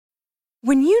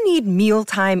When you need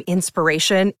mealtime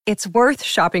inspiration, it's worth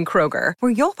shopping Kroger,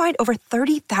 where you'll find over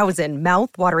 30,000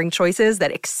 mouth-watering choices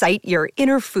that excite your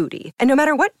inner foodie. And no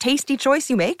matter what tasty choice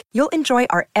you make, you'll enjoy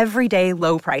our everyday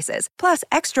low prices, plus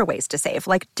extra ways to save,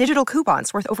 like digital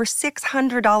coupons worth over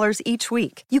 $600 each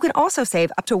week. You can also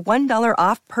save up to $1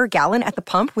 off per gallon at the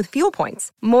pump with fuel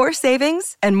points. More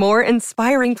savings and more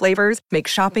inspiring flavors make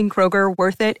shopping Kroger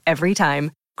worth it every time.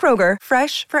 Kroger,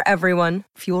 fresh for everyone.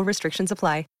 Fuel restrictions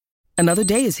apply. Another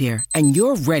day is here, and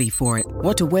you're ready for it.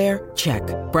 What to wear? Check.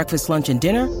 Breakfast, lunch, and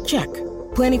dinner? Check.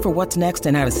 Planning for what's next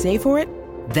and how to save for it?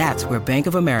 That's where Bank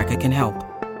of America can help.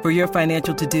 For your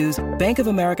financial to-dos, Bank of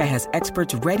America has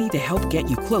experts ready to help get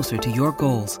you closer to your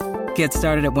goals. Get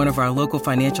started at one of our local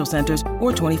financial centers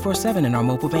or 24/7 in our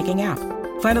mobile banking app.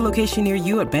 Find a location near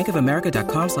you at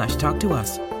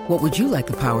bankofamerica.com/talktous. What would you like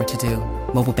the power to do?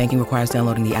 Mobile banking requires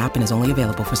downloading the app and is only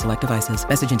available for select devices.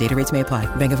 Message and data rates may apply.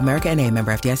 Bank of America N.A.,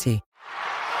 member FDIC.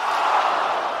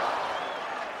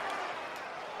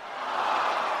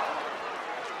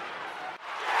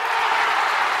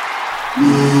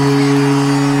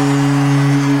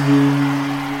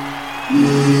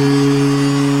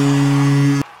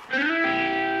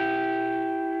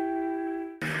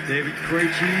 David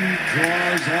Krejci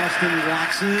draws Austin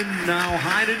Watson. Now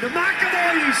Heinen to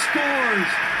McAvoy. He scores.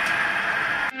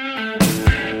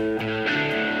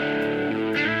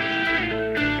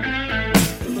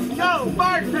 Yo,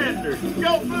 bartender,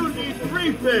 your food needs a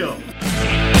refill.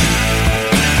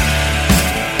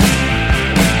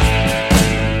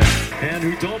 And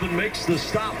Hudobin makes the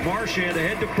stop. Marchand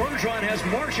ahead to Bergeron. Has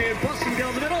Marchand busting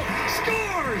down the middle.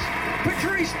 Scores!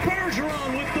 Patrice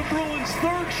Bergeron with the Bruins'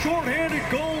 third shorthanded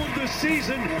goal of the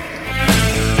season.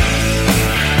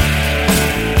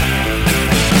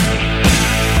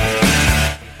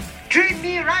 Treat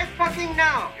me right fucking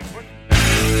now.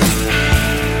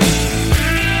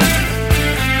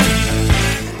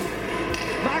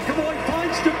 McAvoy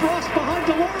finds DeBrus behind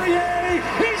Delorier.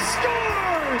 He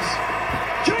scores!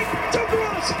 Jake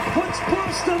DeBrus puts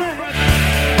Boston ahead.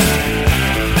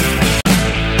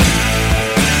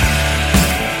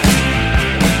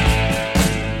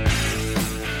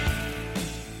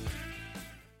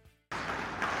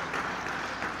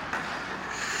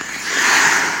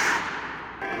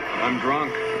 I'm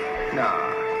drunk. Nah,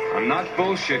 I'm not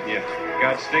bullshitting you.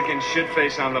 Got stinking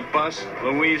shitface on the bus.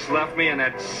 Louise left me, and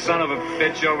that son of a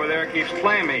bitch over there keeps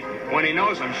playing me when he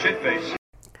knows I'm shitface.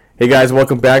 Hey guys,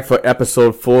 welcome back for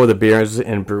episode 4 of the Bears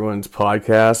and Bruins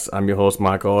podcast. I'm your host,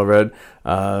 Mark Allred.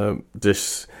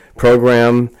 This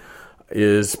program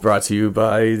is brought to you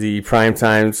by the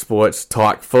Primetime Sports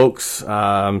Talk folks.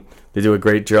 They do a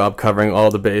great job covering all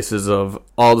the bases of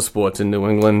all the sports in New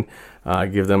England.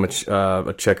 Give them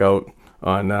a check out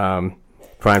on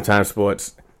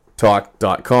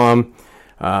primetimesportstalk.com.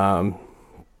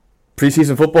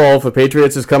 Preseason football for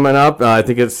Patriots is coming up. I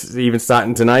think it's even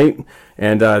starting tonight,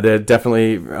 and they're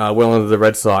definitely well into the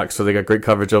Red Sox, so they got great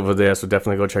coverage over there, so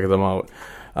definitely go check them out.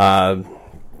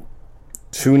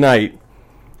 Tonight,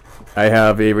 I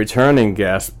have a returning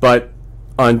guest, but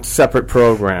on separate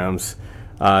programs.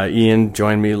 Ian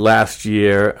joined me last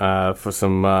year for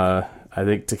some, I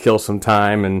think, to kill some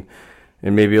time and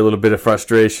maybe a little bit of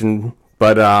frustration,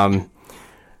 but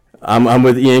I'm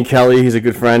with Ian Kelly. He's a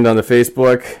good friend on the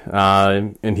Facebook,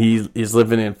 and he's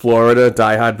living in Florida,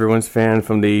 diehard Bruins fan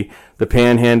from the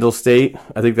Panhandle State.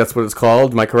 I think that's what it's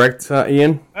called. Am I correct,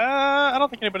 Ian? I don't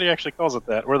think anybody actually calls it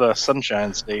that. We're the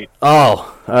Sunshine State.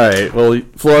 Oh, all right. Well,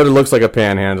 Florida looks like a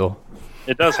panhandle.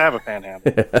 It does have a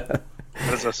panhandle.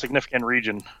 It's a significant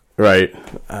region. Right.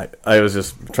 I was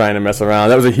just trying to mess around.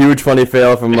 That was a huge funny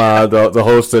fail from the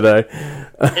host today.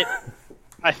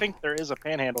 I think there is a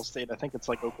panhandle state. I think it's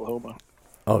like Oklahoma.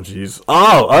 Oh, jeez.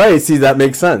 Oh, all right. See, that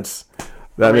makes sense.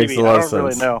 That makes a lot of sense. I don't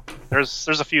really know. There's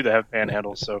a few that have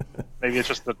panhandles, so maybe it's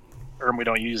just the term we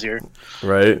don't use here.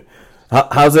 Right.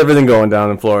 How's everything going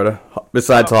down in Florida?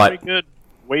 Besides hot. Pretty good.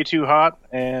 Way too hot,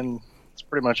 and that's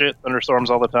pretty much it. Thunderstorms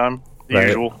all the time. The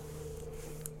usual.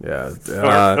 Yeah.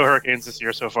 No hurricanes this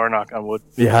year so far, knock on wood.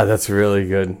 Yeah, that's really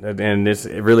good. And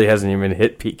it really hasn't even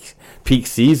hit peak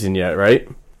season yet, right?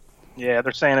 Yeah,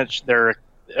 they're saying they're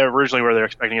originally where they're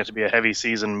expecting it to be a heavy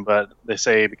season, but they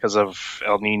say because of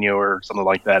El Nino or something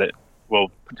like that, it will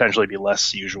potentially be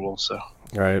less usual. So,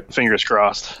 right, fingers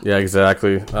crossed. Yeah,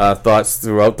 exactly. Thoughts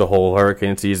throughout the whole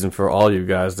hurricane season for all you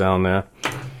guys down there.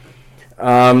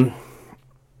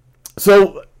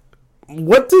 So,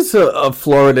 what does a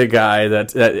Florida guy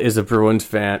that is a Bruins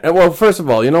fan? Well, first of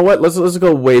all, you know what? Let's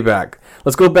go way back.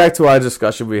 Let's go back to our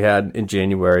discussion we had in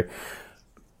January.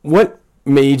 What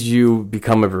made you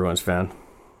become a Bruins fan?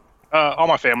 All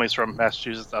my family's from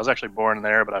Massachusetts. I was actually born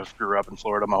there, but I grew up in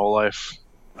Florida my whole life.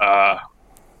 I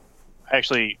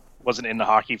actually wasn't into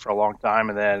hockey for a long time,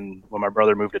 and then when my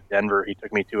brother moved to Denver, he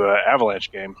took me to an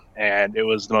Avalanche game, and it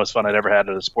was the most fun I'd ever had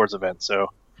at a sports event. So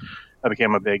I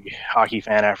became a big hockey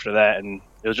fan after that, and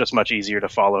it was just much easier to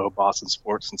follow Boston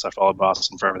sports since I followed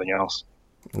Boston for everything else.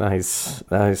 Nice.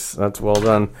 That's well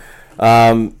done.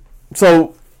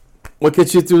 So, what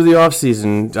gets you through the off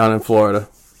season down in Florida?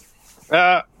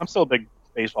 I'm still a big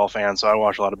baseball fan, so I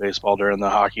watch a lot of baseball during the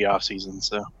hockey off season.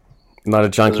 So, not a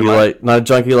junkie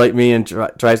like me, and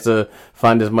tries to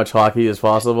find as much hockey as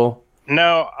possible.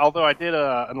 No, although I did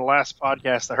in the last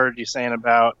podcast, I heard you saying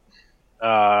about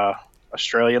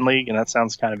Australian League, and that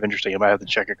sounds kind of interesting. I might have to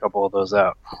check a couple of those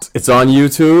out. It's on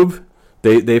YouTube.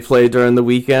 They play during the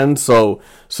weekend, so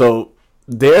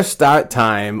their start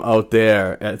time out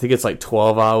there, I think it's like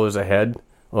 12 hours ahead,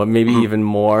 or maybe even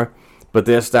more. But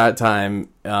their start time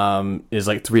is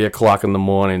like 3 o'clock in the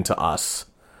morning to us.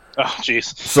 Oh,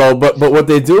 jeez. So, but what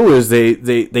they do is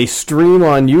they stream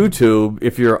on YouTube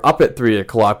if you're up at 3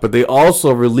 o'clock, but they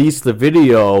also release the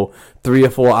video 3 or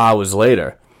 4 hours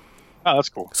later. Oh, that's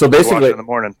cool. So basically, in the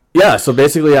morning. Yeah. So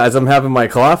basically, as I'm having my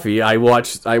coffee, I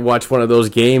watch one of those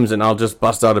games, and I'll just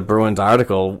bust out a Bruins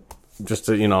article, just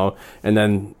to and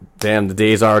then damn, the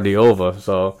day's already over.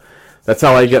 So that's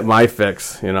how I get my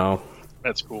fix.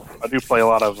 That's cool. I do play a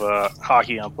lot of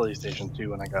hockey on PlayStation 2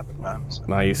 when I got the time. So.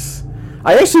 Nice.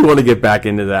 I actually want to get back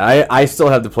into that. I still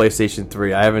have the PlayStation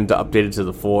 3. I haven't updated to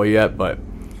the 4 yet, but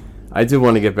I do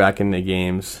want to get back into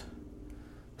games.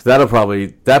 That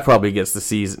probably gets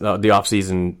the off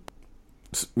season.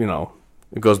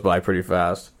 It goes by pretty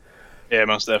fast. Yeah,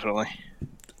 most definitely.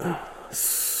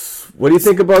 What do you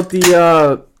think about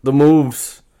the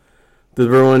moves, the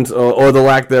Bruins, or the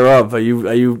lack thereof? Are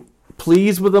you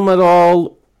pleased with them at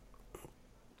all?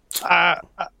 I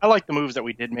like the moves that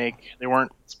we did make. They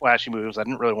weren't splashy moves. I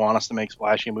didn't really want us to make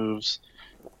splashy moves.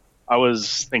 I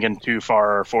was thinking too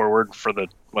far forward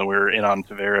when we were in on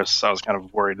Tavares. I was kind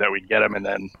of worried that we'd get him and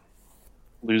then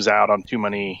lose out on too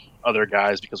many other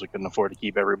guys because we couldn't afford to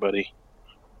keep everybody.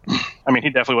 I mean, he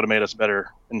definitely would have made us better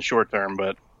in the short term,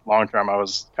 but long term, I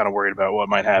was kind of worried about what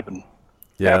might happen.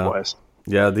 Cap-wise.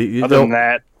 Yeah. Other than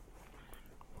that,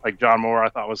 like John Moore, I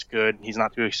thought was good. He's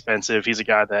not too expensive. He's a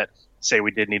guy that, say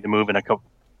we did need to move in a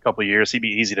couple years, he'd be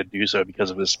easy to do so because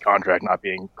of his contract not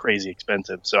being crazy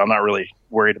expensive. So I'm not really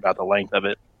worried about the length of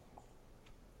it.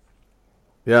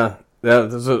 Yeah,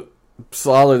 that's a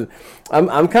solid.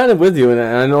 I'm kind of with you, and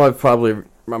I know I'm probably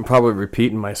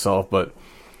repeating myself, but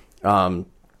I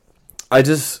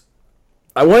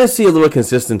want to see a little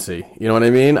consistency. You know what I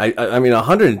mean? I mean,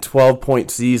 112-point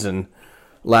season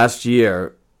last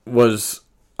year was.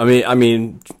 I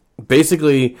mean,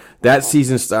 basically that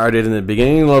season started in the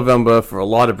beginning of November for a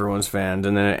lot of Bruins fans,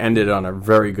 and then it ended on a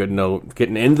very good note,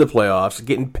 getting into the playoffs,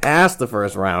 getting past the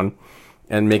first round,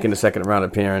 and making a second round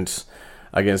appearance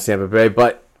against Tampa Bay.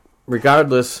 But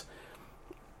regardless,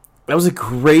 that was a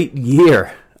great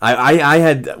year. I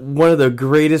had one of the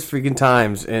greatest freaking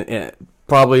times, in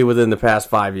probably within the past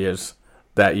 5 years.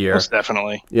 That year, most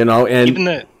definitely. And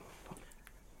even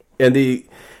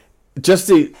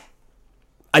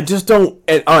I just don't.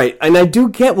 All right, and I do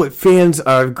get what fans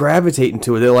are gravitating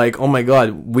to. They're like, "Oh my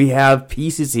God, we have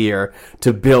pieces here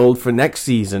to build for next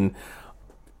season.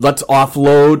 Let's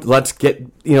offload. Let's get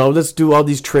let's do all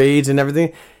these trades and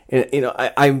everything." And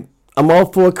I'm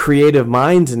all for creative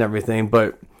minds and everything,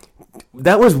 but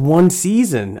that was one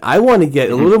season. I want to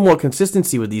get a little more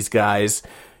consistency with these guys,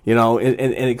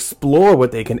 and explore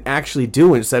what they can actually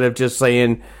do instead of just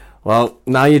saying, "Well,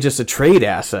 now you're just a trade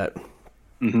asset."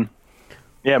 Mm-hmm.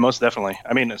 Yeah, most definitely.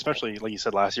 I mean, especially like you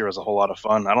said, last year was a whole lot of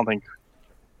fun. I don't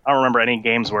remember any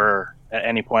games where at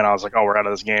any point I was like, "Oh, we're out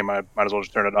of this game. I might as well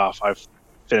just turn it off." I've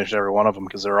finished every one of them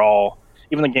because they're all,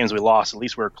 even the games we lost, at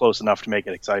least we're close enough to make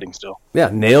it exciting still.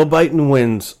 Yeah, nail biting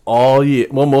wins all year.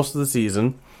 Well, most of the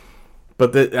season.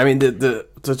 But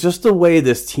just the way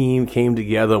this team came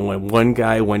together when one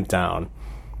guy went down.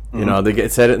 They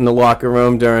said it in the locker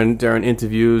room during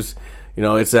interviews.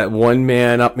 It's that one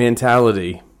man up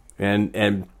mentality.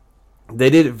 And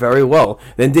they did it very well.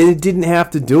 And they didn't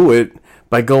have to do it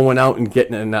by going out and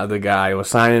getting another guy or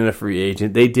signing a free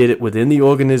agent. They did it within the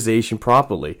organization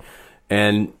properly.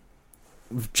 And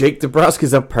Jake DeBrusk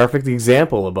is a perfect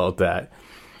example about that.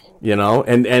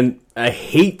 And I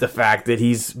hate the fact that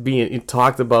he's being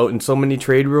talked about in so many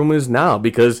trade rumors now,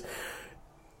 because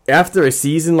after a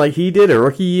season like he did, a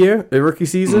rookie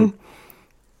season,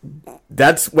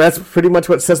 that's pretty much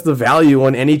what sets the value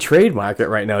on any trade market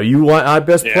right now. You want our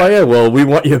best player? Well, we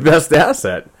want your best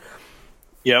asset.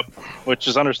 Yep, which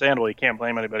is understandable. You can't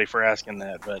blame anybody for asking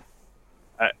that, but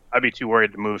I'd be too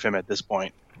worried to move him at this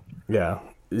point. Yeah,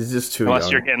 he's just too Unless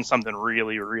young. you're getting something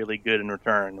really, really good in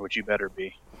return, which you better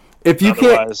be. If you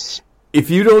can't, if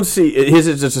you don't see, his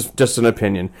is just an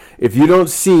opinion. If you don't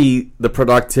see the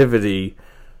productivity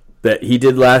that he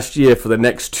did last year for the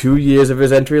next 2 years of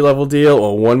his entry level deal,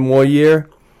 or one more year,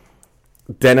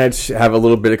 then I'd have a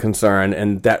little bit of concern,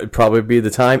 and that would probably be the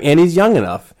time. And he's young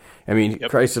enough. I mean,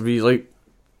 Christ, if he's like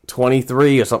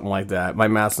 23 or something like that. My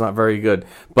math's not very good,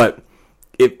 but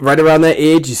right around that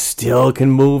age, you still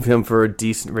can move him for a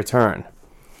decent return.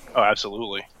 Oh,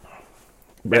 absolutely.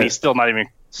 And he's still not even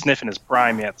sniffing his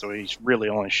prime yet, so he really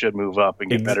only should move up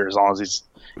and get better as long as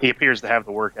he appears to have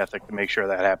the work ethic to make sure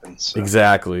that happens. So.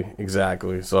 Exactly.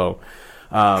 So,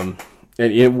 and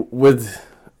with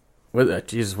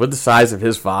the size of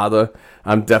his father,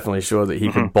 I'm definitely sure that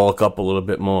he could bulk up a little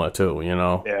bit more too. You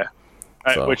know. Yeah.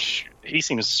 So. Which he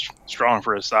seems strong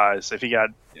for his size. If he got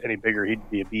any bigger, he'd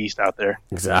be a beast out there.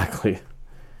 Exactly.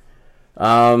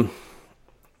 That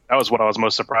was what I was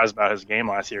most surprised about his game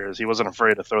last year, is he wasn't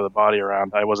afraid to throw the body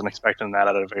around. I wasn't expecting that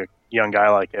out of a young guy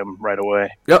like him right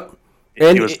away. Yep.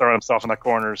 He was throwing himself in the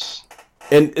corners.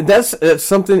 And that's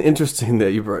something interesting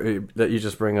that you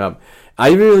just bring up.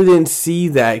 I really didn't see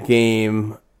that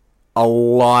game a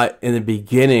lot in the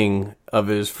beginning of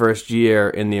his first year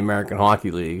in the American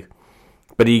Hockey League.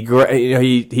 But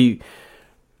he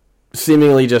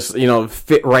seemingly just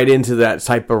fit right into that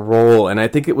type of role, and I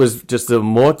think it was just the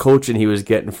more coaching he was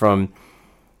getting from,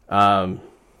 I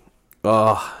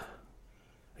can't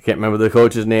remember the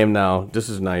coach's name now. This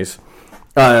is nice.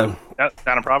 Down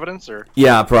in Providence, or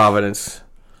Providence.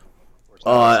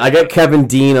 I got Kevin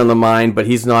Dean on the mind, but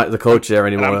he's not the coach there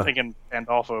anymore. And I'm thinking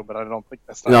Pandolfo, but I don't think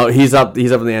that's not. No, he's up in the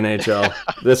NHL.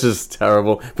 This is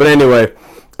terrible. But anyway,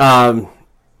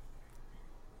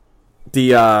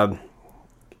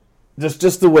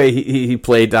 just the way he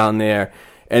played down there,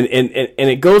 and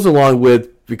it goes along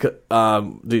with because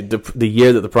the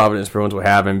year that the Providence Bruins were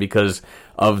having, because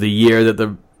of the year that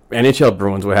the NHL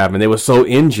Bruins were having. They were so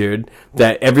injured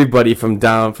that everybody from the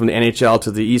NHL to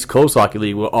the East Coast Hockey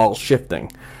League were all shifting.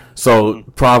 So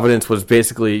Providence was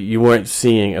basically, you weren't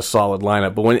seeing a solid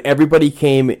lineup. But when everybody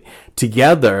came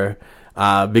together,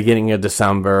 beginning of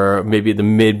December, maybe the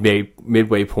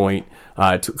midway point,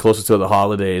 closer to the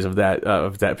holidays of that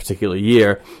particular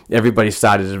year, everybody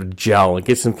started to gel and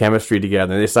get some chemistry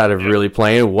together, and they started really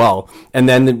playing well. And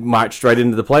then they marched right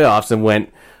into the playoffs and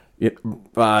went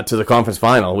to the conference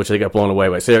final, which they got blown away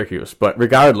by Syracuse. But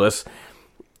regardless,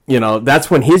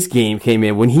 that's when his game came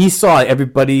in. When he saw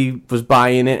everybody was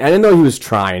buying in, I didn't know he was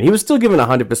trying. He was still giving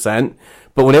 100%,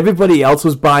 but when everybody else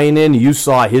was buying in, you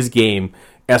saw his game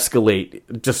escalate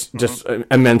just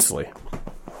immensely.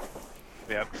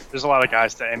 Yeah, there's a lot of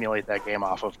guys to emulate that game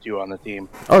off of too on the team.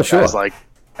 Oh, sure. Guys like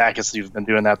Backus, who've been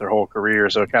doing that their whole career,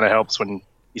 so it kind of helps when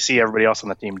you see everybody else on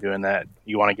the team doing that.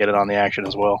 You want to get it on the action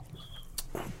as well.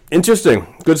 Interesting.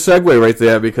 Good segue right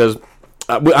there, because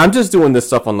I'm just doing this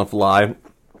stuff on the fly,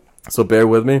 so bear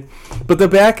with me. But the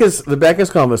Backus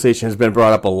conversation has been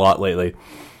brought up a lot lately.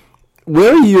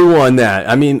 Where are you on that?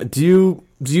 I mean, do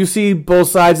you see both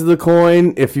sides of the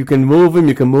coin? If you can move him,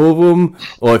 you can move him,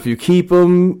 or if you keep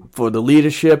him for the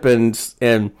leadership and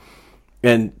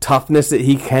toughness that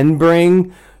he can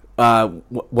bring,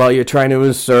 while you're trying to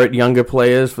insert younger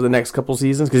players for the next couple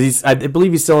seasons? Because I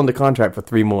believe he's still under contract for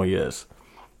 3 more years.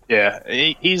 Yeah,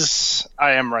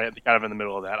 I am right kind of in the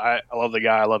middle of that. I love the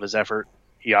guy. I love his effort.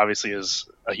 He obviously is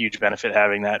a huge benefit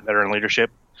having that veteran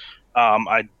leadership.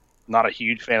 I'm not a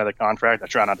huge fan of the contract. I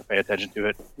try not to pay attention to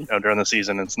it during the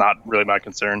season. It's not really my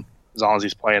concern, as long as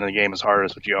he's playing the game as hard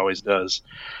as what he always does.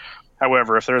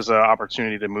 However, if there's an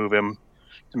opportunity to move him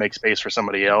to make space for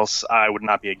somebody else, I would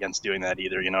not be against doing that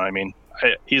either. You know what I mean?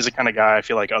 He's the kind of guy I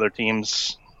feel like other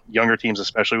teams, younger teams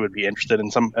especially, would be interested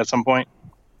in at some point.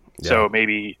 Yeah. So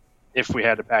maybe if we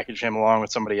had to package him along with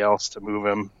somebody else to move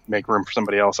him, make room for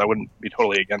somebody else, I wouldn't be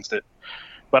totally against it.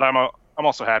 But I'm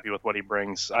also happy with what he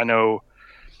brings. I know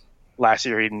last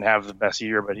year he didn't have the best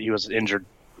year, but he was injured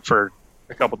for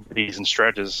a couple of decent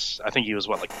stretches. I think he was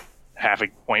like half a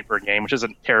point per game, which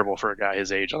isn't terrible for a guy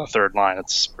his age on the third line.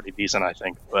 It's pretty decent, I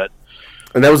think.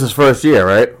 And that was his first year,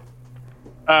 right?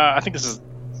 I think this is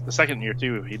the second year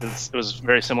too. It was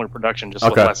very similar production, just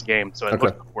with less games, so it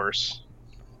looked worse.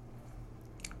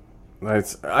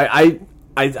 Nice. I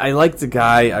like the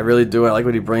guy. I really do. I like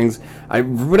what he brings.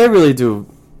 What I really do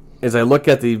is I look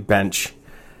at the bench,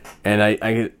 and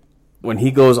I when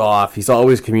he goes off, he's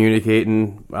always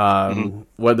communicating.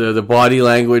 Whether the body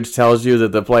language tells you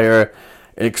that the player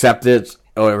accepts it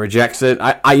or rejects it.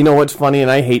 You know what's funny,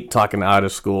 and I hate talking out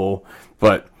of school,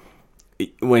 but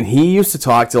when he used to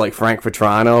talk to like Frank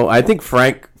Vetrano, I think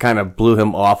Frank kind of blew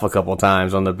him off a couple of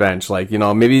times on the bench. Like,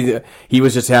 maybe he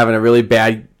was just having a really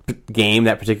bad game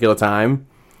that particular time.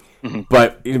 Mm-hmm.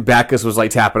 But Backus was like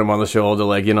tapping him on the shoulder,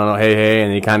 like, hey,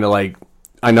 and he kind of like,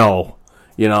 I know,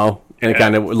 and he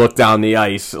kind of looked down the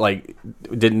ice, like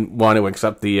didn't want to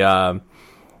accept the,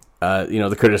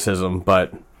 the criticism.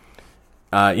 But,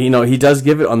 he does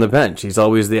give it on the bench. He's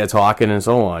always there talking and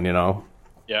so on, Yeah.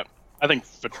 I think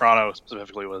Vetrano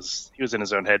specifically was in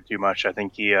his own head too much. I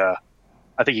think he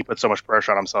put so much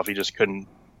pressure on himself he just couldn't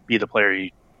be the player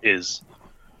he is.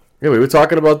 Yeah, we were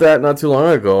talking about that not too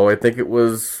long ago. I think it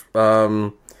was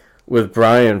with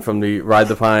Brian from the Ride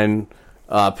the Pine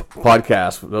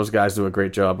podcast. Those guys do a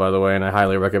great job, by the way, and I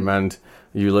highly recommend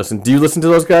you listen. Do you listen to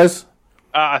those guys?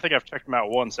 I think I've checked them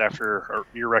out once after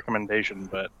your recommendation,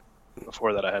 but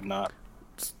before that I had not.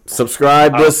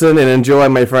 Subscribe, listen, and enjoy,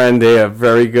 my friend. They are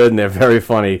very good and they're very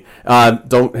funny.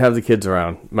 Don't have the kids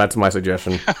around. That's my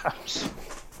suggestion. I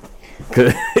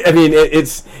mean,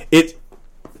 it's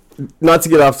not to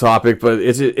get off topic, but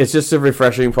it's just a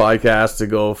refreshing podcast to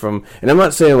go from. And I'm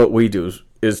not saying what we do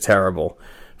is terrible,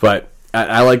 but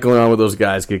I like going on with those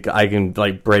guys. I can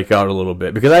like break out a little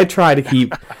bit because I try to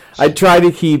keep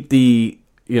the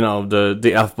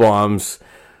the F-bombs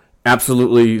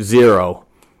absolutely zero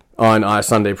on our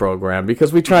Sunday program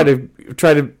because we try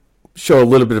to show a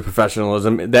little bit of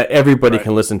professionalism that everybody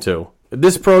can listen to.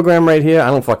 This program right here,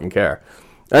 I don't fucking care.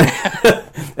 And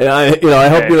I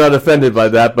hope you're not offended by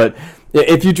that, but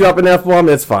if you drop an F-bomb,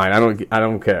 that's fine. I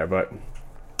don't care, but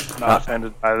not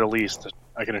offended by the least,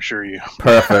 I can assure you.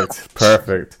 Perfect.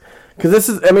 Because this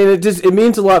is, I mean, it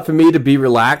means a lot for me to be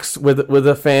relaxed with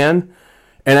a fan,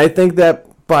 and I think that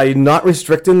by not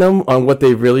restricting them on what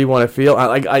they really want to feel.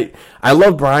 I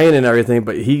love Brian and everything,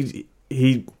 but he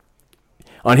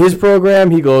on his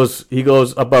program he goes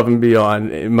above and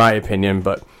beyond, in my opinion.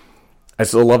 But I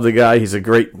still love the guy. He's a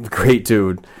great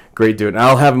dude. And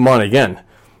I'll have him on again,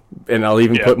 and I'll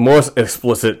even put more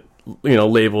explicit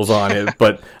labels on it.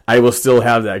 But I will still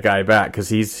have that guy back because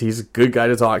he's a good guy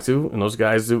to talk to, and those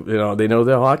guys do they know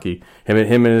their hockey. Him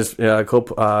and his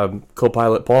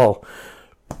co-pilot Paul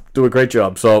do a great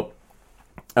job. So,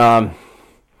 I'm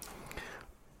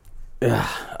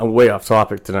way off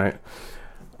topic tonight.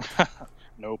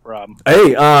 No problem.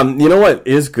 Hey, you know what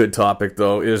is good topic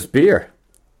though is beer.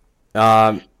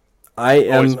 Always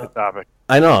good topic.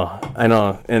 I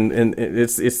know, and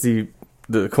it's the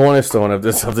cornerstone of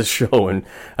this show, and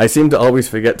I seem to always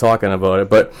forget talking about it.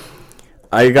 But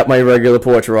I got my regular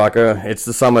porch rocker. It's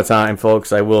the summertime,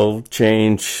 folks. I will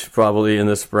change probably in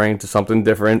the spring to something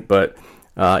different, but.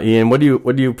 Ian, what are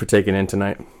you partaking in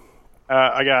tonight?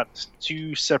 I got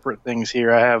two separate things here.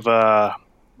 I have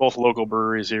both local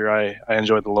breweries here. I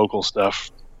enjoy the local stuff.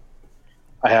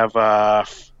 I have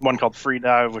one called Free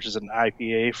Dive, which is an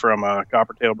IPA from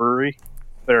Coppertail Brewery.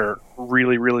 They're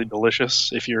really, really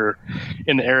delicious if you're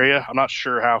in the area. I'm not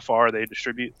sure how far they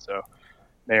distribute, so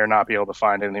may or not be able to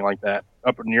find anything like that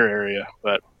up in your area,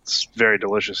 but it's very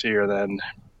delicious here. Then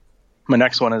my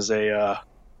next one is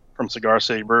from Cigar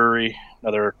City Brewery,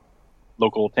 another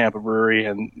local Tampa brewery,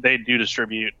 and they do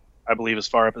distribute, I believe, as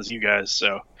far up as you guys.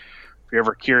 So if you're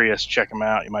ever curious, check them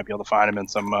out. You might be able to find them in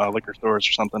some liquor stores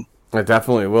or something. I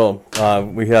definitely will.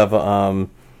 We have a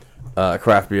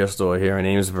craft beer store here in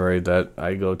Amesbury that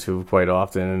I go to quite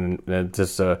often, and it's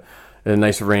just a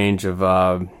nice range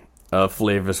of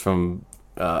flavors from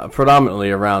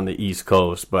predominantly around the East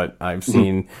Coast, but I've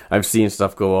seen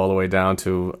stuff go all the way down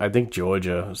to I think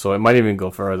Georgia, so it might even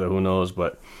go further. Who knows?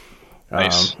 But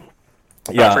nice.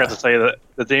 I forgot to tell you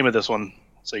the name of this one,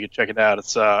 so you can check it out.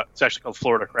 It's actually called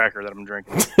Florida Cracker that I'm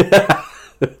drinking.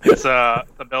 It's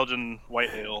the Belgian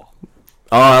white ale.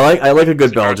 Oh, I like a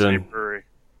good Belgian. Brewery.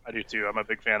 I do too. I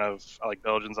like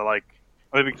Belgians. I'm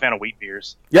a big fan of wheat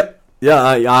beers. Yep.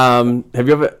 Yeah. Have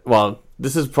you ever? Well,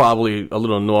 this is probably a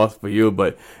little north for you,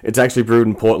 but it's actually brewed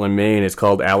in Portland, Maine. It's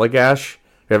called Allagash.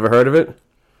 Have you ever heard of it?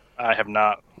 I have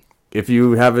not. If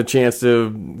you have a chance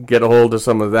to get a hold of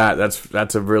some of that,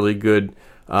 that's a really good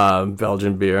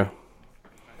Belgian beer.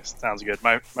 Sounds good.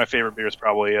 My favorite beer is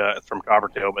probably from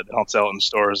Coppertail, but they don't sell it in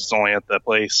stores. It's only at the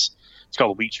place. It's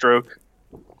called Wheat Stroke,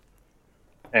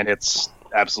 and it's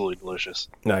absolutely delicious.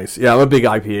 Nice. Yeah, I'm a big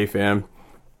IPA fan.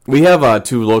 We have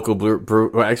two local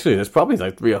well, actually, there's probably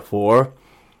like 3 or 4,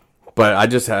 but I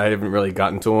haven't really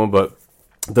gotten to them. But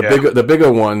the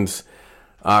bigger ones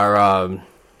are.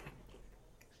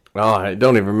 I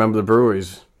don't even remember the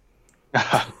breweries.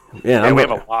 We have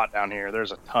a lot down here.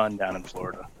 There's a ton down in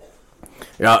Florida.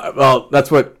 Yeah, well,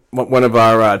 that's what one of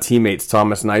our teammates,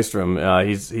 Thomas Nystrom,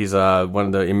 he's one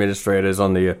of the administrators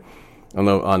on the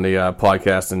on the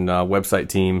podcast and website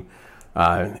team,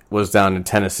 was down in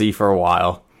Tennessee for a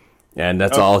while, and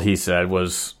that's all he said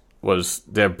was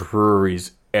there are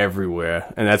breweries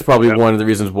everywhere, and that's probably one of the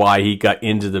reasons why he got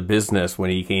into the business when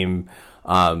he came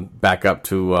back up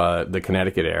to the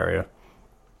Connecticut area.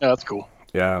 Yeah, that's cool.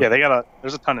 Yeah,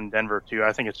 there's a ton in Denver too.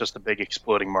 I think it's just a big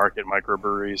exploding market,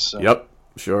 microbreweries. So. Yep,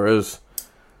 sure is.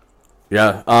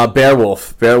 Yeah,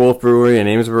 Beowulf Brewery and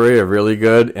Amesbury are really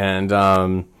good, and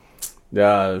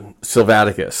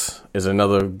Sylvaticus is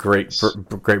another great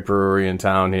brewery in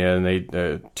town here, and they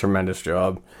do a tremendous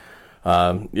job.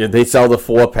 They sell the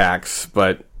 4-packs,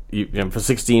 but for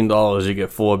 $16 you get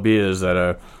 4 beers that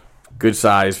are good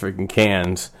size freaking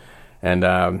cans, and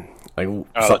the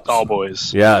tall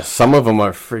boys. Yeah, some of them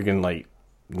are freaking like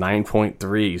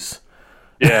 9.3s.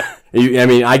 Yeah. I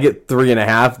mean, I get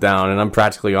 3.5 down, and I'm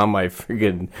practically on my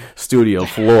freaking studio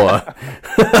floor.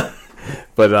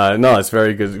 But no, it's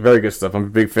very good stuff. I'm a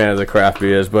big fan of the craft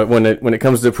beers, but when it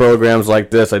comes to programs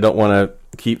like this, I don't want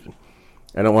to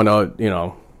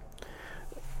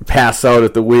pass out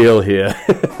at the wheel here.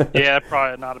 Yeah,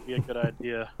 probably not be a good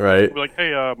idea. Right. Be like,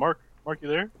 hey, Mark, you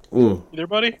there? You there,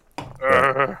 buddy?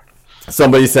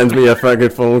 Somebody sends me a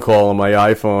fucking phone call on my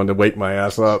iPhone to wake my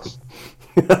ass up.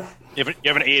 You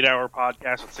have an 8-hour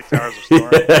podcast with 6 hours of story.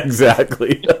 Yeah,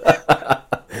 exactly.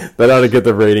 That ought to get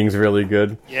the ratings really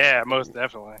good. Yeah, most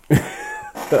definitely.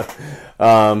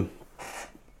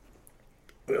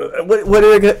 What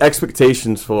are your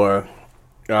expectations for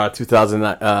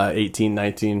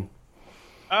 2018-19?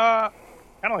 Kind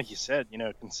of like you said,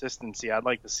 consistency. I'd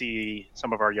like to see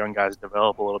some of our young guys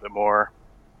develop a little bit more,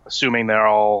 assuming they're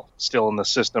all still in the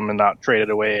system and not traded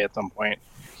away at some point.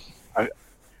 I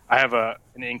have an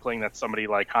inkling that somebody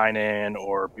like Heinen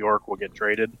or Bjork will get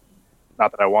traded.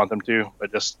 Not that I want them to,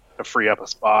 but just to free up a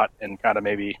spot and kind of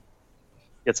maybe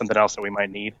get something else that we might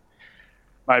need.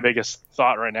 My biggest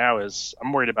thought right now is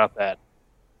I'm worried about that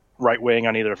right wing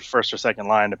on either first or second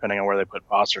line, depending on where they put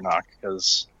Pasternak,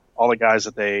 because all the guys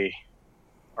that they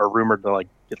are rumored to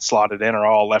get slotted in are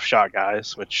all left shot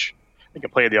guys, which they can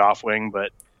play the off wing,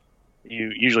 but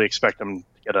you usually expect them to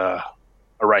get a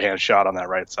right hand shot on that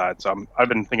right side. So I've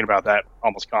been thinking about that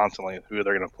almost constantly, who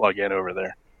they're going to plug in over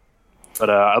there.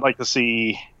 But I'd like to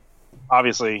see,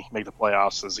 obviously, make the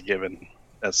playoffs as a given.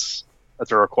 That's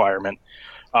a requirement.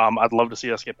 I'd love to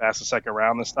see us get past the second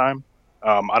round this time.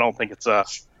 I don't think it's a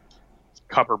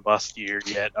cup or bust year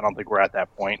yet. I don't think we're at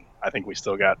that point. I think we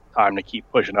still got time to keep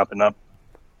pushing up and up.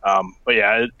 But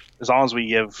yeah, as long as we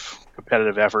give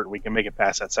competitive effort, we can make it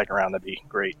past that second round. That'd be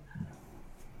great.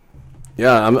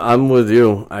 Yeah, I'm with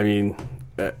you. I mean,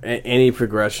 any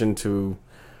progression to,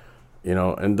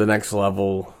 in the next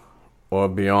level or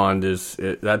beyond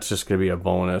that's just going to be a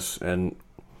bonus. And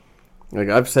like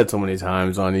I've said so many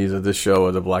times on either this show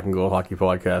or the Black and Gold Hockey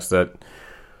Podcast that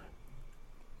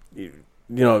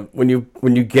when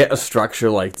you get a structure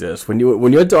like this, when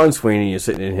you're Don Sweeney, you're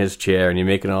sitting in his chair and you're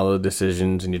making all the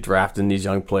decisions and you're drafting these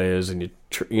young players and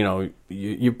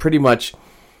you're pretty much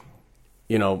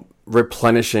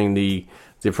replenishing the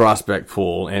prospect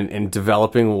pool and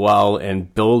developing well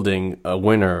and building a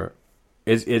winner.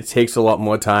 It takes a lot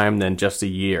more time than just a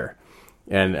year.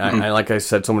 And I like I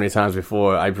said so many times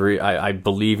before, I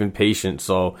believe in patience.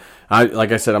 So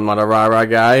like I said, I'm not a rah-rah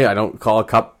guy. I don't call a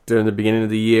cup during the beginning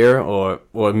of the year or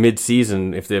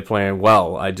mid-season if they're playing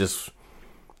well. I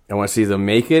want to see them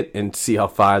make it and see how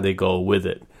far they go with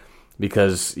it.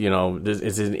 Because,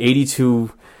 it's an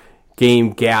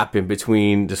 82-game gap in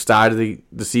between the start of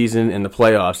the season and the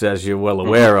playoffs, as you're well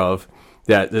aware of,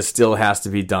 that this still has to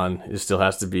be done. It still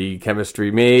has to be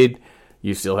chemistry made.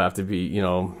 You still have to be,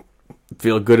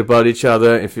 feel good about each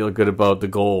other and feel good about the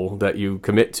goal that you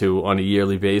commit to on a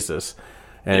yearly basis.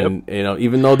 And,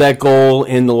 even though that goal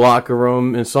in the locker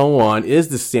room and so on is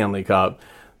the Stanley Cup,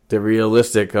 the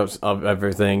realistic of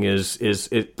everything is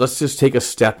let's just take a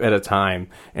step at a time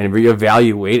and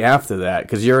reevaluate after that.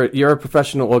 Because you're a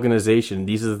professional organization.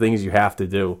 These are the things you have to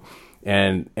do.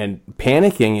 And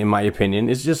panicking, in my opinion,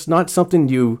 is just not something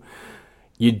you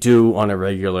do on a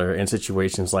regular in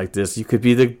situations like this. You could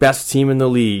be the best team in the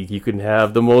league. You could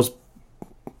have the most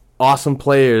awesome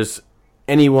players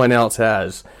anyone else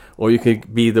has, or you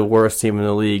could be the worst team in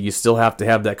the league. You still have to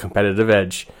have that competitive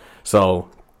edge. So,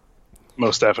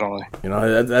 most definitely,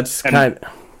 that's kind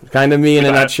of me in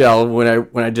a nutshell.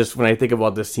 When I think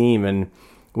about this team and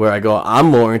where I go, I'm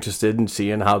more interested in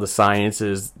seeing how the science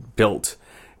is built,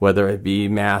 whether it be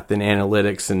math and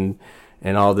analytics and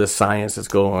all this science that's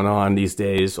going on these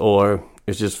days, or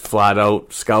it's just flat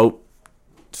out scout,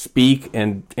 speak,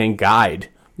 and guide,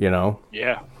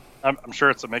 Yeah. I'm sure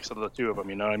it's a mix of the two of them.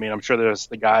 You know what I mean? I'm sure there's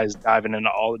the guys diving into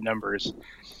all the numbers,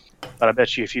 but I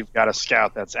bet you if you've got a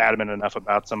scout that's adamant enough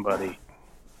about somebody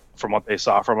from what they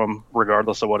saw from him,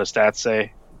 regardless of what his stats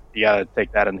say, you got to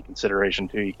take that into consideration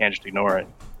too. You can't just ignore it.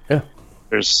 Yeah.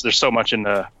 There's so much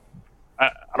into. I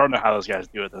don't know how those guys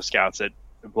do it. Those scouts, it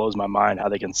blows my mind how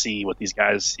they can see what these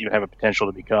guys even have a potential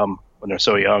to become when they're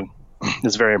so young.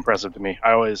 It's very impressive to me.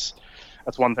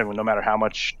 That's one thing. No matter how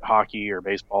much hockey or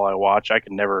baseball I watch, I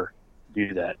can never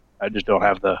do that. I just don't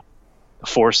have the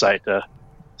foresight to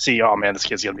see. Oh man, this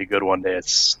kid's gonna be good one day.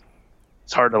 It's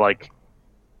hard to like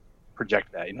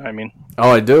project that. You know what I mean? Oh,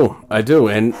 I do,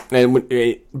 and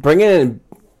bringing in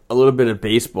a little bit of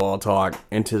baseball talk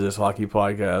into this hockey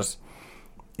podcast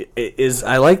is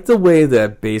I like the way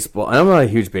that baseball. I'm not a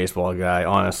huge baseball guy,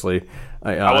 honestly.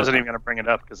 I wasn't even going to bring it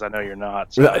up because I know you're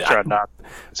not. So I tried not.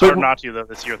 It's hard not to though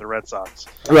this year with the Red Sox.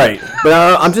 Right, but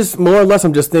I'm just more or less.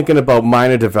 I'm just thinking about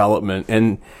minor development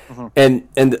and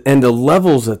the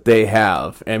levels that they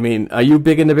have. I mean, are you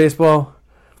big into baseball?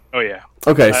 Oh yeah.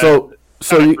 Okay, so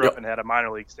I grew up and had a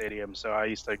minor league stadium, so I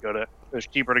used to go to. It was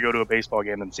cheaper to go to a baseball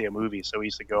game than see a movie, so we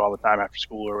used to go all the time after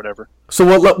school or whatever. So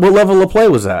what level of play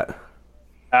was that?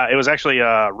 It was actually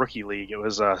a rookie league. It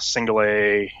was a single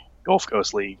A Gulf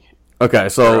Coast league. Okay,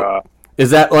 so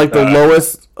is that like the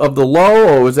lowest of the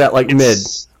low, or was that like mid?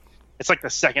 It's like the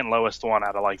second lowest one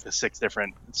out of like the 6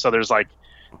 different. So there's like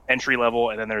entry level,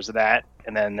 and then there's that,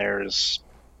 and then there's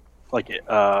like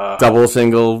double,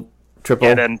 single, triple.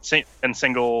 Yeah, then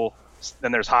single.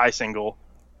 Then there's high single.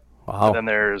 Wow. And then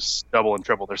there's double and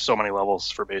triple. There's so many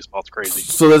levels for baseball. It's crazy.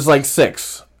 So there's like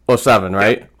 6 or 7,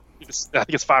 right? Yeah, I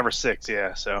think it's 5 or 6.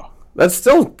 Yeah. So that's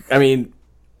still. I mean,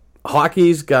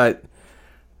 hockey's got.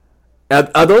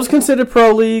 Are those considered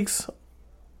pro leagues?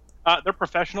 They're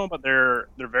professional, but they're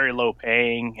very low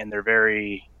paying, and they're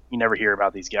very. You never hear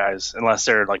about these guys unless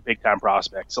they're like big time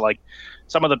prospects. So like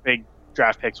some of the big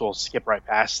draft picks will skip right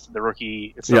past the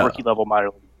rookie. It's the rookie level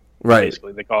minor league. Right.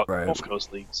 Basically, they call it Gulf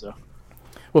Coast League. So.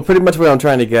 Well, pretty much what I'm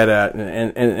trying to get at,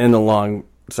 in the long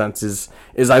sense, is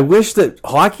I wish that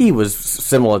hockey was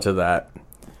similar to that.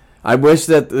 I wish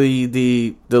that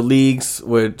the leagues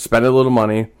would spend a little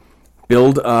money,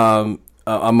 build a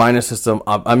minor system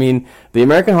up. I mean, the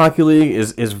American Hockey League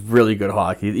is really good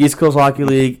hockey. The East Coast Hockey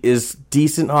League is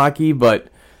decent hockey, but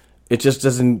it just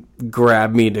doesn't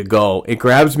grab me to go. It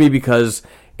grabs me because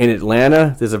in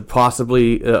Atlanta, there's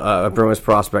possibly a Bruins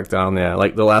prospect down there.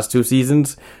 Like the last 2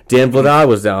 seasons, Dan Vladar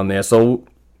was down there. So,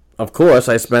 of course,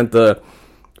 I spent the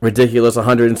ridiculous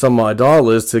 $100 and some odd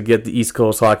to get the East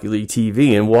Coast Hockey League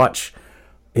TV and watch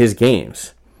his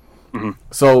games. Mm-hmm.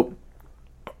 So,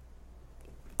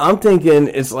 I'm thinking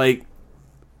it's like,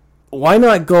 why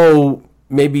not go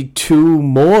maybe 2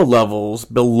 more levels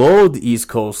below the East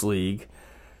Coast League?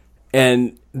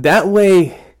 And that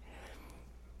way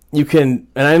you can,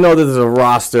 and I know that there's a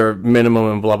roster minimum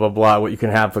and blah, blah, blah, what you can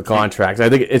have for contracts. I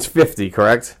think it's 50,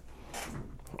 correct?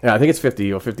 Yeah, I think it's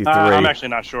 50 or 53. I'm actually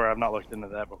not sure. I've not looked into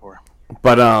that before.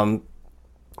 But,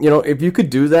 if you could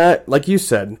do that, like you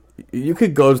said, you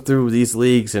could go through these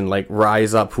leagues and, like,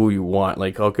 rise up who you want.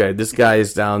 Like, okay, this guy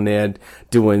is down there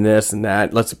doing this and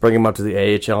that. Let's bring him up to the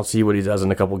AHL, see what he does in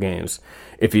a couple games.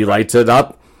 If he lights it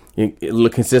up,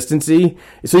 consistency,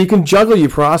 so you can juggle your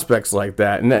prospects like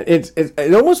that, and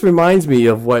it almost reminds me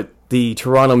of what the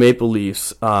Toronto Maple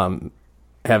Leafs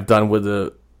have done with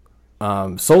the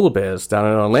Solar Bears down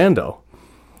in Orlando,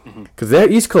 because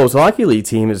their East Coast Hockey League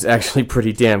team is actually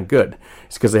pretty damn good.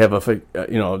 It's because they have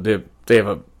they have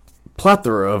a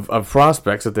plethora of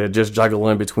prospects that they're just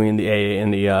juggling between the AA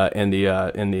and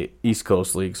the East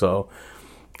Coast League. So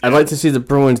I'd like to see the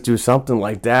Bruins do something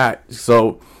like that.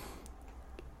 So.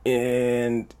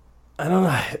 And I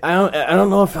don't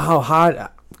know how hard,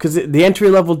 because the entry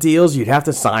level deals, you'd have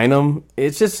to sign them.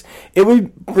 It's just, it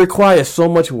would require so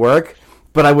much work,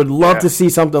 but I would love to see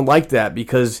something like that,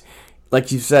 because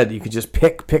like you said, you could just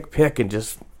pick and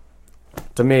just,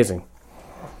 it's amazing.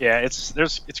 Yeah,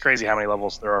 it's crazy how many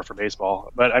levels there are for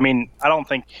baseball. But I mean,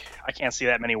 I can't see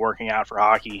that many working out for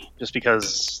hockey, just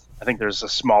because I think there's a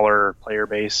smaller player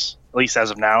base, at least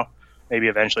as of now. Maybe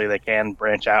eventually they can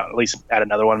branch out, at least add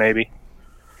another one maybe.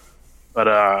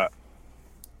 But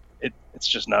it's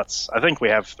just nuts. I think we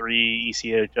have 3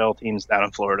 ECHL teams down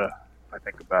in Florida, if I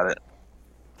think about it.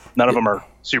 None of them are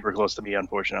super close to me,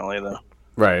 unfortunately, though.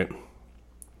 Right.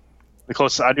 The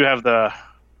closest I do have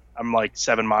I'm like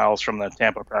 7 miles from the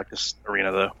Tampa practice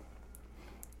arena, though.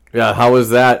 Yeah, how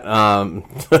was that?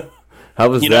 How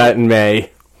was that in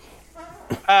May?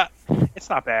 It's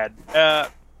not bad.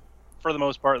 For the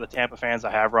most part, the Tampa fans I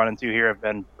have run into here have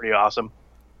been pretty awesome.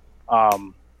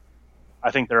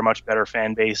 I think they're a much better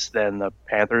fan base than the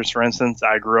Panthers, for instance.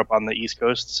 I grew up on the East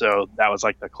Coast, so that was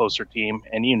like the closer team,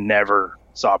 and you never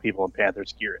saw people in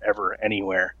Panthers gear ever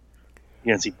anywhere.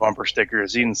 You didn't see bumper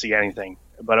stickers, you didn't see anything.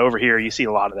 But over here, you see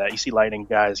a lot of that. You see Lightning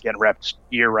guys getting repped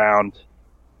year-round.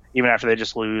 Even after they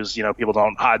just lose, people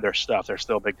don't hide their stuff. They're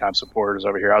still big-time supporters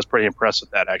over here. I was pretty impressed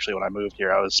with that, actually, when I moved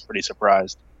here. I was pretty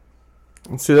surprised.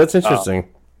 See, that's interesting.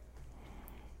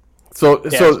 It's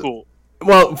cool.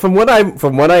 Well, from what I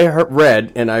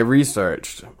read and I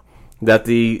researched, that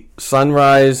the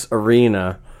Sunrise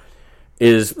Arena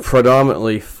is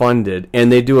predominantly funded,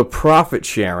 and they do a profit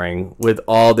sharing with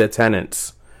all their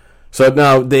tenants. So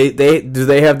now, do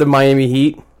they have the Miami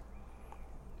Heat?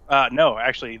 No,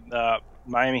 actually,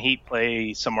 Miami Heat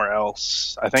play somewhere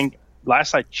else. I think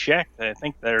last I checked,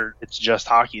 it's just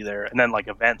hockey there, and then like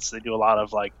events. They do a lot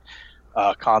of like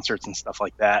concerts and stuff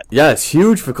like that. Yeah, it's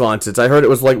huge for concerts. I heard it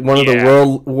was like one of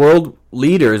the world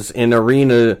leaders in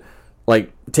arena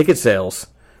like ticket sales.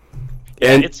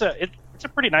 Yeah, and it's a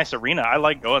pretty nice arena. I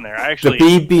like going there. The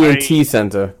BB&T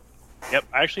Center. Yep,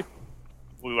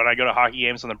 when I go to hockey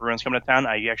games when the Bruins come to town,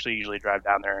 I actually usually drive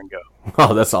down there and go.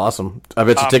 Oh, that's awesome! I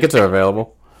bet your tickets are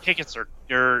available. Tickets are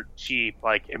dirt cheap,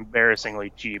 like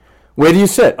embarrassingly cheap. Where do you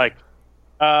sit? Like,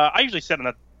 I usually sit in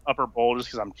the upper bowl just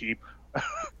because I'm cheap.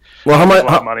 Well,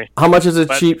 how much is a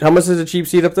cheap? How much is a cheap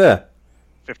seat up there?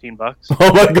 $15.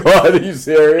 Oh my God, are you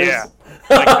serious? Yeah,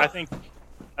 I think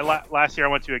last year I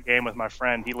went to a game with my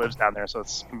friend. He lives down there, so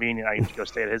it's convenient. I usually go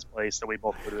stay at his place, so we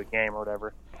both go to a game or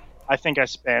whatever. I think I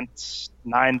spent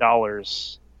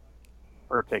 $9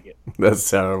 per ticket. That's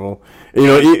terrible.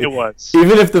 It was.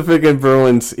 Even if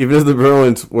the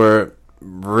Bruins were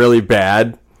really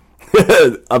bad,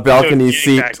 a balcony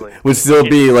seat would still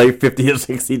be like $50 or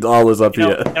 $60 up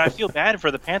here. And I feel bad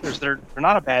for the Panthers. They're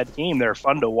not a bad team. They're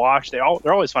fun to watch. They're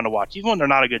always fun to watch. Even when they're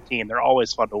not a good team, they're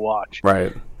always fun to watch.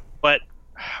 Right. But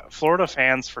Florida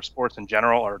fans for sports in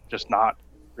general are just not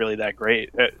really that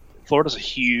great. Florida's a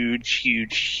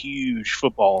huge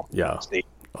football state.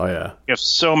 Oh, yeah. You have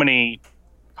so many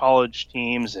college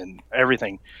teams and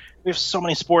everything. We have so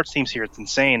many sports teams here. It's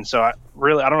insane. So I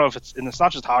don't know if it's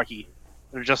not just hockey.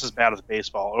 They're just as bad as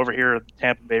baseball. Over here at the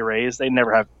Tampa Bay Rays, they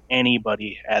never have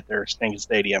anybody at their stinking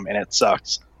stadium, and it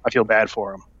sucks. I feel bad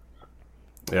for them.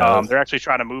 Yeah, they're actually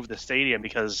trying to move the stadium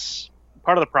because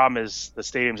part of the problem is the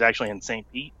stadium's actually in St.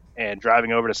 Pete, and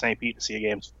driving over to St. Pete to see a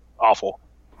game's awful.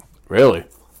 Really?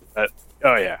 But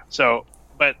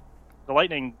the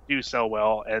Lightning do sell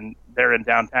well, and they're in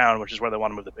downtown, which is where they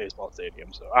want to move the baseball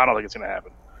stadium. So I don't think it's going to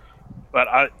happen. But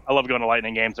I love going to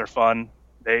Lightning games. They're fun.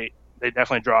 They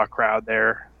definitely draw a crowd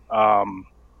there.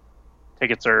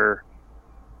 Tickets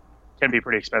can be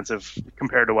pretty expensive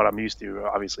compared to what I'm used to.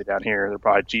 Obviously down here, they're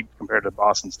probably cheap compared to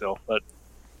Boston still. But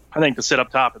I think to sit up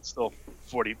top, it's still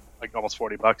almost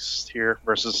 $40 here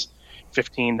versus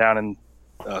 $15 down in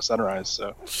Sunrise.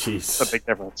 So jeez, it's a big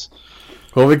difference.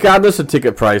 Well, regardless of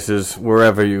ticket prices,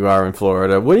 wherever you are in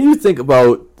Florida, what do you think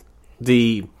about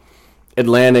the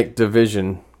Atlantic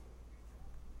Division?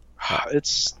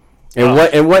 It's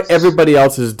what everybody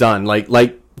else has done. Like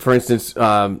for instance,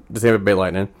 the Tampa Bay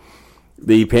Lightning.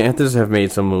 The Panthers have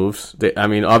made some moves.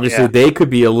 Obviously, they could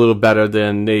be a little better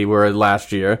than they were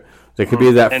last year. They could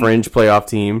be that fringe playoff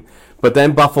team. But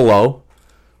then Buffalo,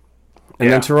 and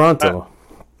then Toronto.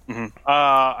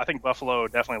 I think Buffalo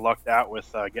definitely lucked out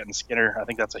with getting Skinner. I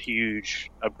think that's a huge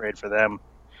upgrade for them.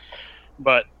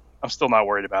 But I'm still not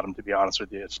worried about them, to be honest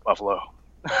with you. It's Buffalo.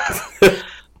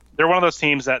 They're one of those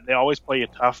teams that they always play you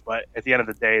tough, but at the end of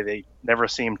the day, they never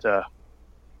seem to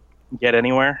get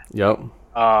anywhere. Yep.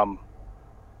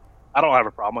 I don't have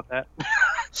a problem with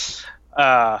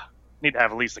that. Need to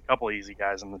have at least a couple easy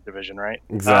guys in the division, right?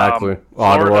 Exactly.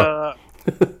 Florida,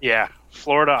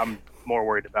 Florida I'm more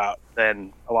worried about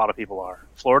than a lot of people are.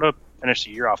 Florida finished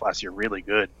the year off last year really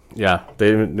good. Yeah,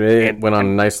 they went on a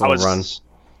nice little run.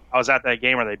 I was at that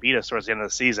game where they beat us towards the end of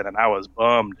the season, and I was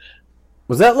bummed.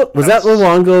 Was that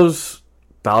Luongo's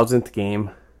 1,000th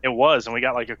game? It was, and we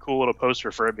got like a cool little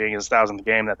poster for it being his 1,000th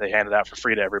game that they handed out for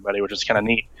free to everybody, which is kind of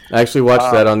neat. I actually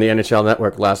watched that on the NHL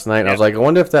Network last night. I was like, I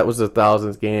wonder if that was the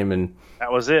 1,000th game, and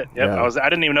that was it. Yep, yeah. I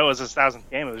didn't even know it was his 1,000th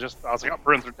game. It was just I was like,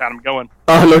 Bruins are down, I'm going.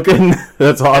 Oh, look,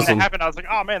 that's awesome. And that happened. I was like,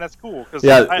 oh man, that's cool.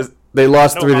 They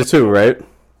lost 3-2, right?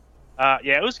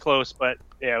 Yeah, it was close, but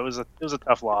yeah, it was a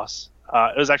tough loss.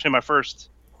 It was actually my first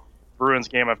Bruins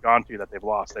game I've gone to that they've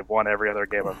lost. They've won every other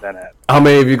game I've been at. How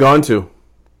many have you gone to?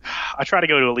 I try to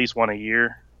go to at least one a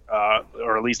year,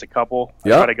 or at least a couple.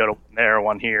 Yep. I try to go to one there or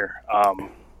one here,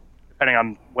 depending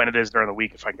on when it is during the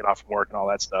week, if I can get off from work and all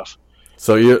that stuff.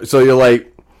 So you're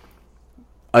like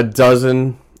 12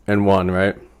 and 1,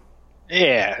 right?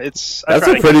 Yeah, that's a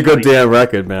pretty good damn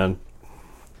record, man.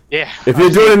 Yeah. If you're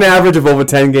doing an average of over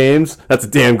 10 games, that's a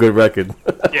damn good record.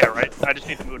 Yeah, right. I just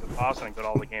need to move to Boston and go to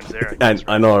all the games there.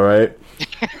 I know, right?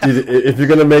 Dude, if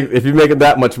you're making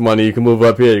that much money, you can move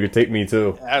up here. You can take me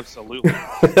too. Absolutely.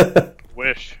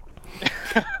 Wish.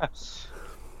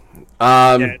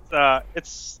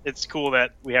 It's cool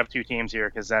that we have two teams here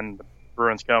because then the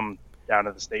Bruins come down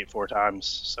to the state 4 times,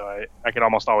 so I can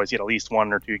almost always get at least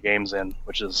 1 or 2 games in,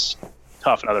 which is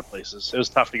tough in other places. It was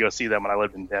tough to go see them when I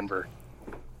lived in Denver.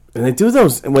 And they do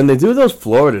those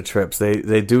Florida trips.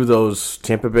 They do those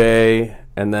Tampa Bay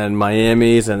and then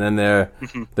Miami's, and then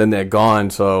they're gone.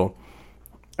 So,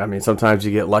 I mean, sometimes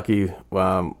you get lucky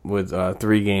with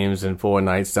 3 games and 4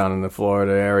 nights down in the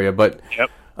Florida area. But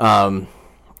yeah,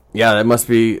 that must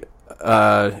be.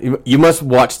 You must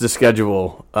watch the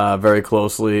schedule very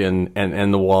closely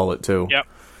and the wallet too. Yep.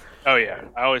 Oh yeah,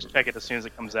 I always check it as soon as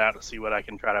it comes out to see what I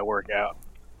can try to work out.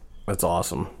 That's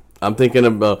awesome. I'm thinking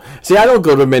about. See, I don't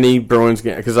go to many Bruins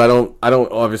games because I don't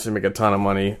obviously make a ton of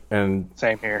money, and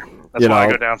same here. That's why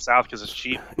I go down south because it's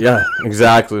cheap. Yeah,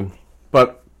 exactly.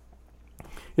 But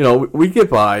we get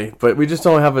by, but we just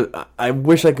don't have I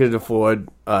wish I could afford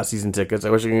season tickets. I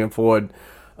wish I could afford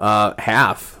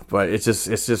half, but it's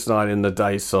just not in the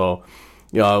dice. So,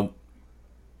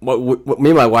 what me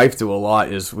and my wife do a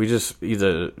lot is we just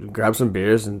either grab some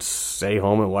beers and stay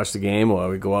home and watch the game, or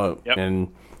we go out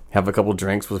and have a couple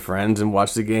drinks with friends and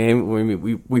watch the game.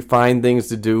 We find things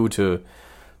to do to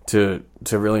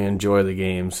really enjoy the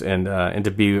games and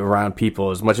to be around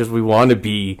people as much as we want to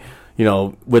be,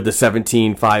 with the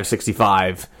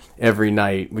 17-5-65 every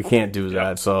night. We can't do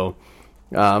that. So,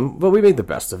 but we make the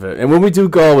best of it. And when we do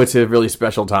go, it's a really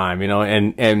special time,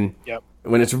 and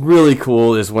when it's really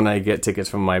cool is when I get tickets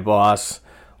from my boss,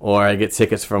 or I get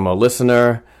tickets from a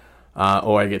listener,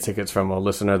 or I get tickets from a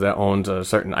listener that owns a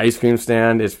certain ice cream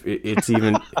stand. It's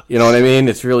even, you know what I mean?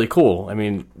 It's really cool. I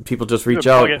mean, people just reach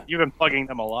out. You've been plugging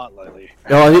them a lot lately.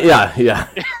 Oh, yeah.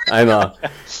 I know.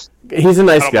 He's a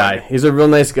nice guy. He's a real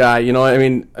nice guy. I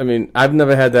mean, I've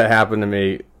never had that happen to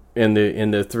me in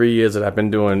the 3 years that I've been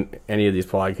doing any of these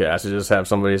podcasts. To just have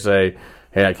somebody say,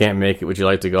 "Hey, I can't make it. Would you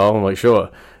like to go?" I'm like, "Sure."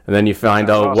 And then you find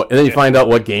out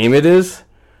what game it is.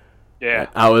 Yeah.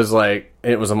 I was like,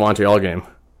 it was a Montreal game.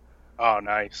 Oh,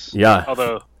 nice. Yeah.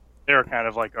 Although they were kind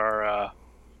of like our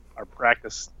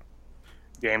practice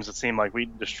games. It seemed like we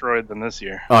destroyed them this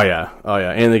year. Oh yeah.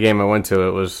 And the game I went to,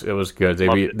 it was good.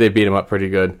 They beat them up pretty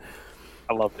good.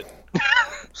 I loved it.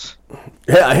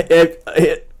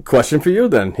 Yeah. Question for you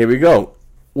then. Here we go.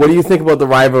 What do you think about the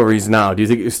rivalries now? Do you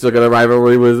think you still got a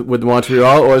rivalry with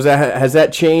Montreal, or has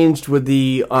that changed with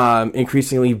the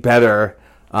increasingly better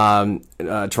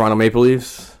Toronto Maple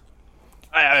Leafs?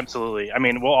 Absolutely. I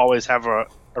mean, we'll always have a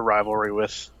rivalry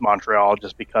with Montreal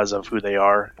just because of who they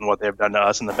are and what they've done to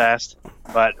us in the past.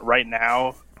 But right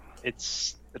now, the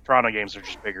Toronto games are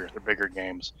just bigger. They're bigger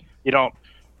games.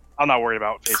 I'm not worried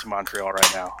about facing Montreal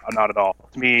right now. I'm not at all.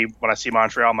 To me, when I see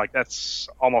Montreal, I'm like, that's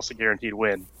almost a guaranteed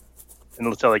win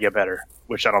until they get better,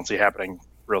 which I don't see happening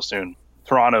real soon.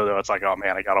 Toronto, though, it's like, oh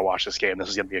man, I got to watch this game. This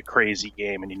is going to be a crazy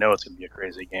game, and it's going to be a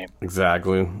crazy game.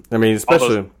 Exactly. I mean,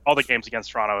 especially all the games against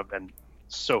Toronto have been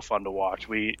so fun to watch.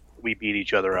 We beat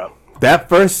each other up. That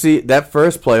first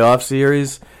playoff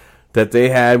series that they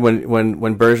had when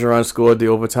Bergeron scored the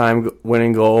overtime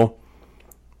winning goal,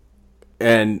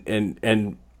 and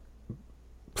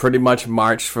pretty much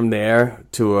marched from there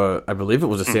to I believe it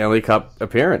was a Stanley Cup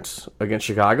appearance against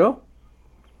Chicago.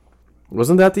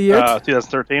 Wasn't that the year?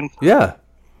 2013. Yeah.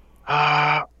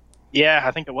 Yeah,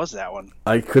 I think it was that one.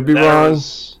 I could be wrong.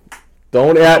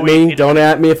 Don't at me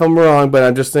if I'm wrong, but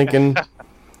I'm just thinking.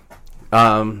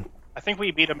 I think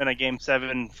we beat them in a Game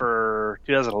 7 for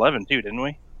 2011 too, didn't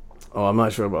we? Oh, I'm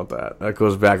not sure about that. That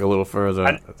goes back a little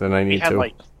further than I need to.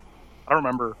 I don't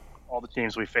remember all the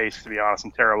teams we faced, to be honest.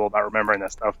 I'm terrible about remembering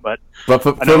that stuff, but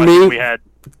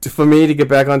for me to get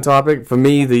back on topic, for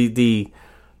me the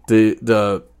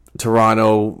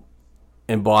Toronto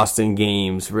and Boston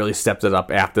games really stepped it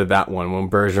up after that one when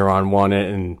Bergeron won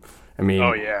it, and I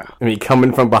mean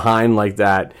coming from behind like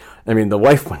that. I mean, the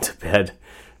wife went to bed.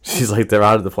 She's like, they're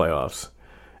out of the playoffs,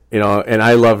 and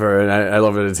I love her, and I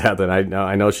love her to death, and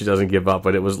I know she doesn't give up,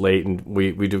 but it was late, and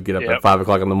we do get up at 5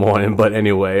 o'clock in the morning. But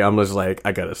anyway, I'm just like,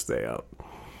 I gotta stay up.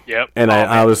 Yep. And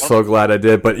I was so glad I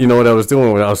did. But you know what I was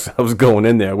doing when I was going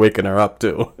in there, waking her up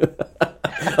too.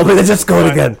 I'm like, let's just go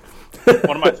again.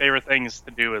 One of my favorite things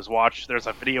to do is watch. There's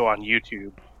a video on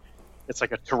YouTube. It's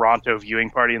like a Toronto viewing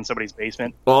party in somebody's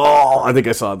basement. Oh, I think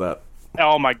I saw that.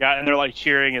 Oh my god! And they're like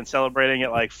cheering and celebrating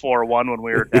at like 4-1 when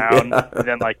we were down. Yeah. And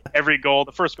then like every goal,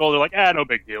 the first goal, they're like, no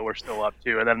big deal, we're still up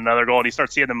 2. And then another goal, and you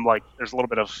start seeing them like there's a little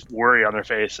bit of worry on their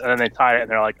face, and then they tie it,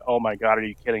 and they're like, oh my god, are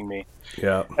you kidding me?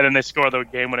 Yeah. And then they score the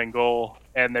game-winning goal,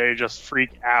 and they just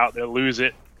freak out. They lose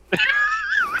it.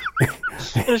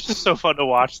 It's just so fun to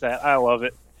watch that. I love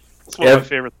it. It's one of my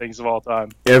favorite things of all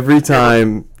time. Every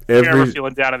time, If you're ever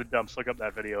feeling down in the dumps, look up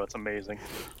that video. It's amazing.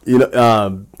 You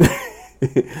know,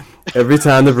 every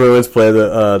time the Bruins play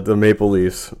the Maple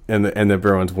Leafs and the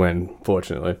Bruins win,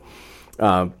 fortunately,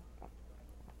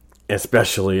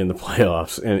 especially in the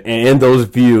playoffs and those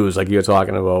views like you're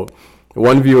talking about.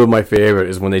 One view of my favorite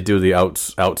is when they do the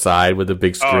outside with the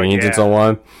big screens and so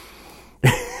on.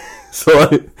 So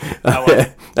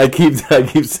I keep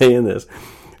saying this.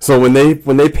 So when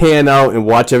they pan out and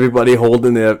watch everybody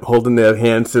holding their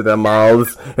hands to their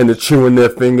mouths and they're chewing their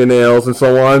fingernails and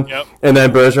so on, and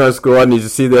then Bergeron scored and you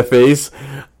just see their face,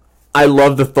 I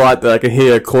love the thought that I can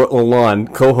hear Court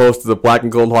Lalonde, co-host of the Black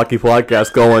and Gold Hockey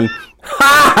Podcast, going,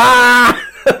 "Ha ha!"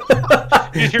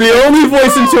 The only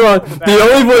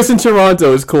voice in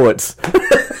Toronto is Court's.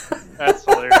 That's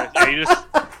hilarious.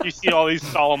 Yeah, you see all these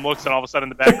solemn looks, and all of a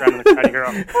sudden in the background, in the crowd, you hear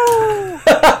them.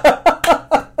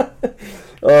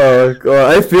 Oh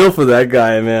God, I feel for that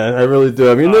guy, man. I really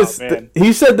do. I mean,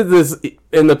 he said that this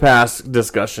in the past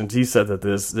discussions. He said that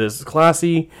there's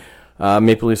classy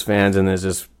Maple Leafs fans and there's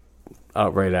just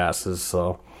outright asses.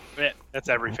 So that's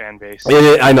every fan base.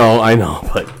 I know,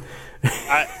 but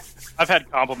I've had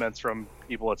compliments from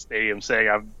people at stadiums saying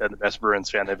I've been the best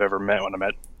Bruins fan they've ever met when I'm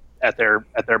at their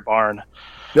barn.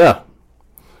 Yeah,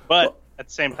 but at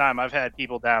the same time, I've had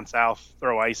people down south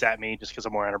throw ice at me just because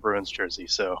I'm wearing a Bruins jersey.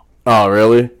 So. Oh,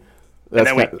 really? And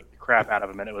then we kicked the crap out of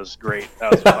him, and it was great.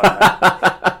 That was fun.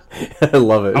 I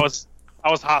love it. I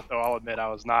was hot though. I'll admit, I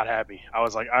was not happy. I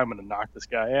was like, I'm gonna knock this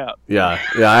guy out. Yeah.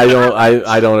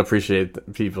 I don't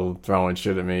appreciate people throwing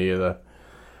shit at me either.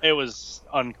 It was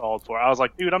uncalled for. I was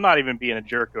like, dude, I'm not even being a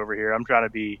jerk over here.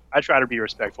 I try to be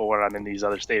respectful when I'm in these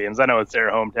other stadiums. I know it's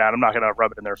their hometown. I'm not gonna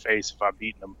rub it in their face if I'm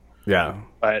beating them. Yeah.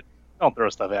 But don't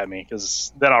throw stuff at me,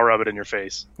 because then I'll rub it in your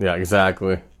face. Yeah,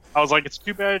 exactly. I was like, it's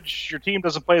too bad your team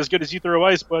doesn't play as good as you throw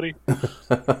ice, buddy.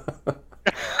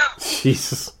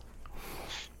 Jesus.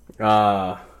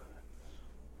 What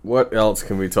else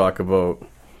can we talk about?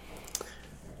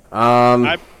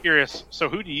 I'm curious. So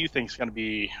who do you think is going to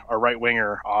be our right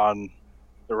winger on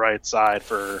the right side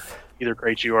for either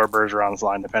Krejci or Bergeron's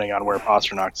line, depending on where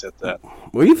Pastrnak sits at?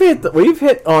 We've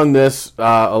hit on this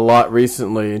a lot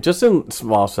recently, just in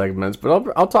small segments.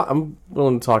 But I'll talk. I'm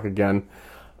willing to talk again.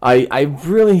 I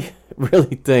really,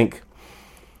 really think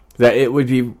that it would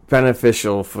be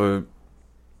beneficial for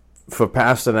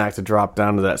Pastrnak to drop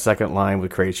down to that second line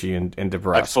with Krejci and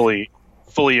DeBrusk. I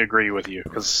fully agree with you.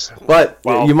 But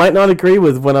you might not agree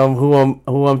with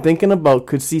who I'm thinking about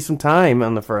could see some time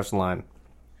on the first line.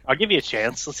 I'll give you a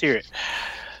chance. Let's hear it.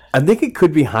 I think it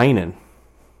could be Heinen.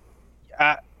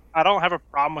 I don't have a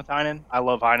problem with Heinen. I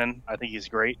love Heinen. I think he's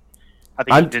great. I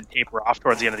think he did taper off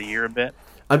towards the end of the year a bit.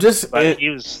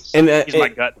 He's my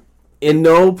gut. In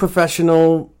no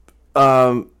professional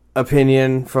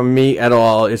opinion from me at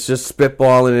all. It's just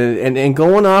spitballing and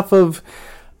going off of.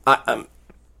 I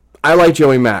like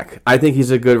Joey Mack. I think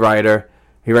he's a good writer.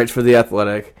 He writes for The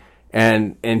Athletic,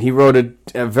 and he wrote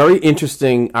a very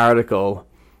interesting article.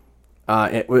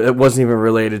 It wasn't even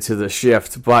related to the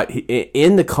shift, but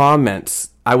in the comments,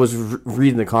 I was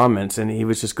reading the comments, and he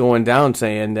was just going down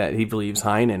saying that he believes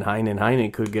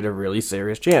Heinen could get a really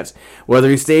serious chance. Whether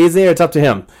he stays there, it's up to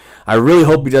him. I really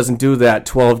hope he doesn't do that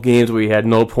 12 games where he had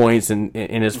no points in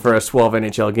his first 12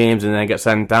 NHL games and then get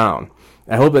sent down.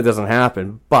 I hope that doesn't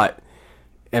happen. But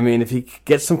I mean, if he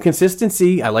gets some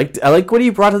consistency, I like what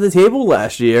he brought to the table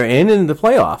last year and in the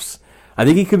playoffs. I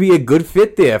think he could be a good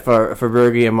fit there for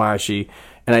Berge and Marshy.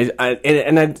 And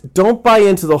I don't buy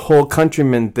into the whole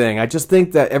countryman thing. I just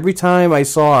think that every time I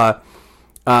saw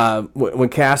when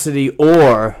Cassidy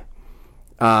or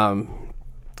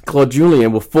Claude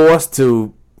Julien were forced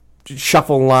to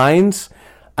shuffle lines,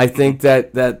 I think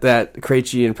that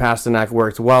Krejci and Pastrnak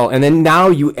worked well. And then now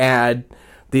you add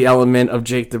the element of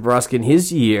Jake DeBrusk in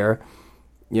his year,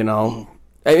 you know.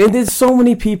 And there's so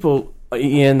many people,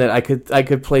 Ian, that I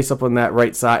could place up on that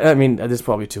right side. I mean, there's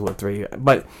probably 2 or 3,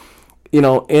 but you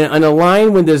know, in a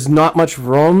line when there's not much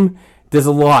room, there's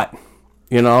a lot,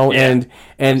 you know. Yeah, and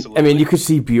absolutely. I mean, you could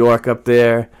see Bjork up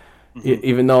there,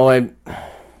 even though I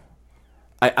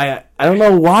don't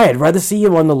know why. I'd rather see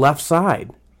him on the left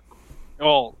side.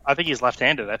 Well, I think he's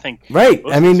left-handed. I think right.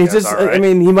 I mean, he's just. Right. I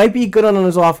mean, he might be good on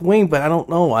his off wing, but I don't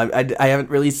know. I haven't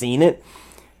really seen it.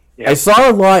 I saw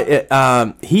a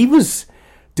lot. He was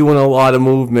doing a lot of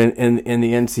movement in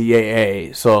the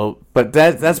NCAA. So, but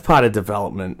that's part of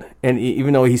development. And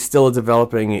even though he's still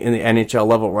developing in the NHL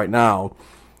level right now,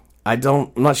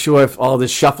 I'm not sure if all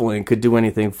this shuffling could do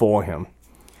anything for him.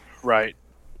 Right.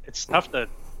 It's tough to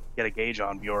get a gauge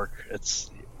on Bjork.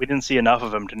 We didn't see enough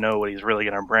of him to know what he's really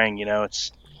going to bring. You know,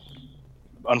 it's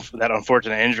that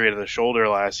unfortunate injury to the shoulder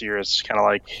last year is kind of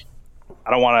like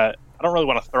I don't really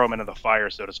want to throw him into the fire,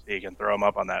 so to speak, and throw him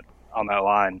up on that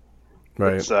line.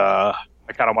 Right. I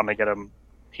kind of want to get him.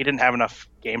 He didn't have enough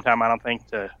game time, I don't think,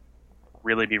 to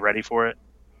really be ready for it.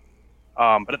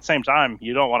 But at the same time,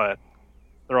 you don't want to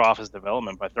throw off his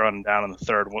development by throwing him down in the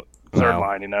third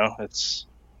line. You know, it's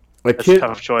a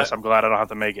tough choice. I'm glad I don't have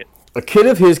to make it. A kid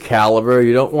of his caliber,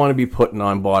 you don't want to be putting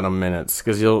on bottom minutes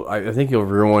because I think you'll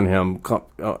ruin him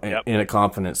in a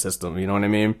confidence system. You know what I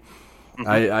mean?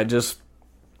 Mm-hmm.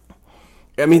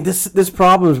 I mean, this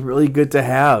problem is really good to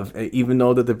have, even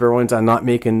though that the Bruins are not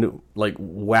making like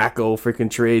wacko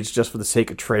freaking trades just for the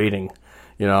sake of trading.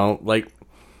 You know, like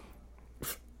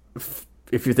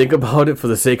if you think about it, for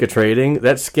the sake of trading,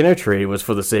 that Skinner trade was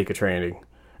for the sake of trading.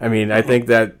 I mean, I think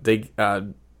that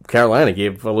Carolina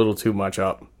gave a little too much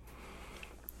up.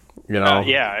 You know,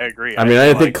 yeah, I agree. I mean,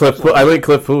 I think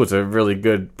Cliff Fu is a really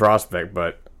good prospect,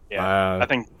 but I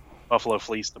think Buffalo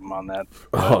fleeced them on that.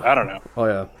 I don't know.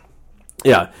 Oh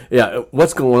yeah.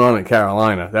 What's going on in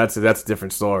Carolina? That's a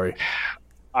different story.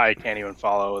 I can't even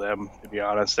follow them, to be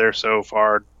honest. They're so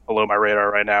far below my radar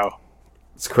right now.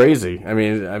 It's crazy. I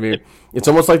mean, it's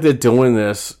almost like they're doing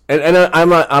this, and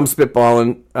I'm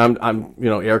spitballing. I'm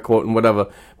air quoting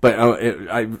whatever. But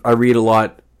I read a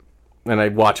lot and I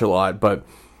watch a lot, but.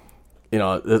 You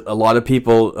know, a lot of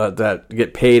people that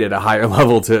get paid at a higher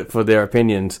level for their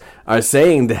opinions are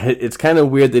saying that it's kind of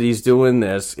weird that he's doing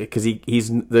this because he's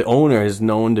the owner is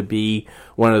known to be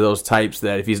one of those types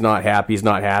that if he's not happy,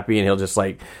 and he'll just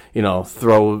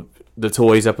throw the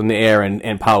toys up in the air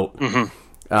and pout.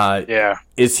 Mm-hmm.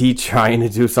 Is he trying to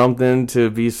do something to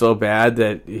be so bad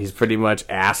that he's pretty much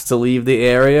asked to leave the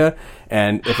area?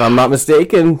 And if I'm not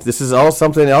mistaken, this is all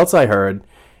something else I heard.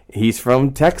 He's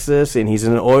from Texas, and he's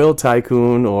an oil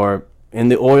tycoon or in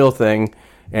the oil thing,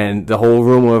 and the whole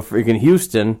rumor of freaking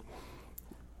Houston.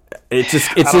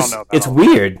 It's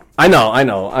weird. I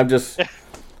know. I'm just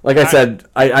like I said.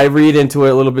 I read into it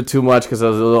a little bit too much because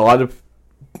there's a lot of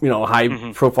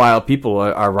high profile people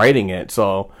are writing it.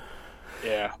 So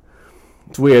yeah,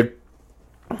 it's weird.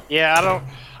 Yeah,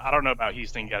 I don't know about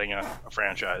Houston getting a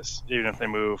franchise, even if they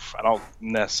move. I don't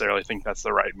necessarily think that's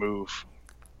the right move.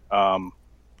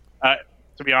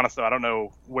 To be honest, though, I don't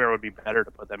know where it would be better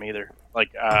to put them either.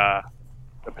 Like the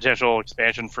potential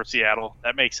expansion for Seattle,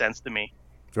 that makes sense to me,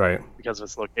 right? Because of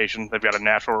its location. They've got a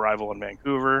natural rival in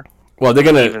Vancouver. Well, they're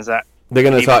gonna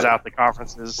talk out the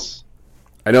conferences.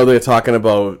 I know they're talking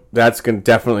about that's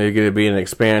definitely going to be an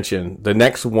expansion. The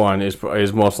next one is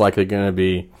most likely going to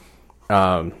be,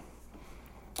 oh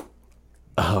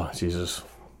Jesus.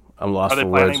 I'm lost for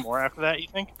words. Are they planning more after that, you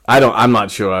think? I'm not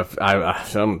sure. I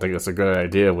don't think it's a good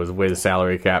idea with the way the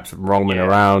salary cap's roaming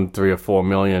around $3 or $4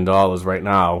 million right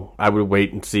now. I would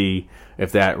wait and see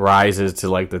if that rises to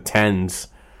like the tens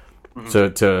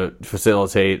to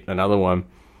facilitate another one.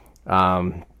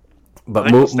 But I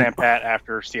think we'll stand pat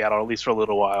after Seattle, at least for a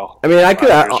little while. I mean, I could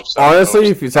honestly,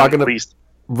 if you're talking about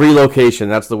relocation,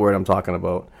 that's the word I'm talking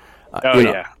about.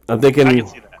 Yeah. I'm thinking. I can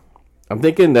see that. I'm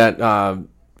thinking that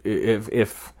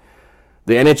if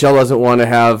the NHL doesn't want to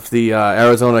have the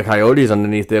Arizona Coyotes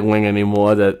underneath their wing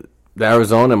anymore, that the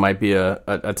Arizona might be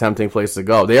a tempting place to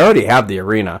go. They already have the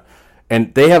arena,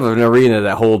 and they have an arena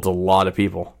that holds a lot of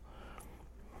people.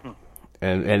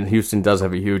 And Houston does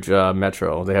have a huge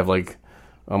metro. They have like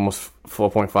almost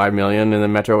 4.5 million in the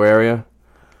metro area.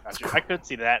 Gotcha. I could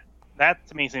see that. That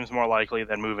to me seems more likely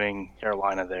than moving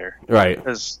Carolina there. Right.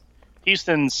 Because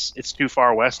it's too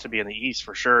far west to be in the East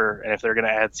for sure, and if they're going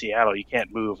to add Seattle, you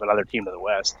can't move another team to the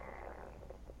West.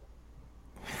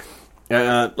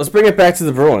 Let's bring it back to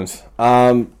the Bruins.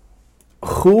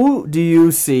 Who do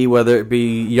you see, whether it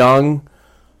be young,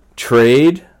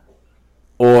 trade,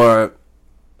 or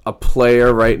a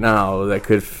player right now that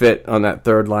could fit on that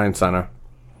third line center?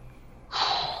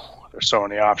 There's so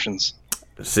many options.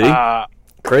 See?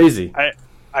 Crazy.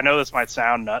 I know this might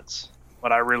sound nuts,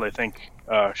 but I really think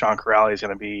Sean Kuraly is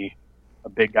going to be a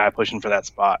big guy pushing for that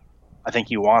spot. I think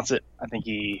he wants it. I think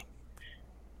he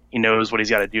knows what he's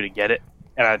got to do to get it.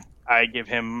 And I give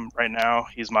him right now,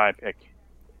 he's my pick.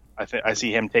 I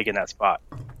see him taking that spot.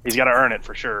 He's got to earn it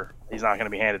for sure. He's not going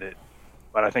to be handed it.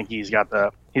 But I think he's got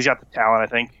the talent, I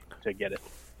think, to get it.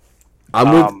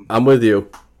 I'm with you.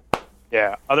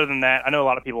 Yeah. Other than that, I know a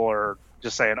lot of people are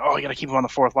just saying, "Oh, you got to keep him on the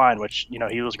fourth line," which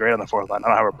he was great on the fourth line. I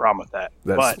don't have a problem with that.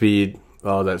 That speed.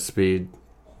 Oh, that speed.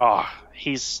 Oh,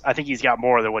 I think he's got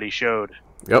more than what he showed.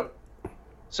 Yep.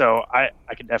 So I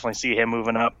could definitely see him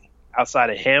moving up. Outside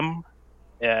of him,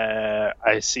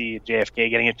 I see JFK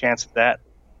getting a chance at that.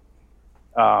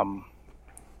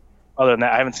 Other than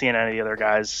that, I haven't seen any of the other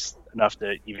guys enough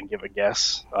to even give a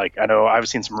guess. Like, I know I've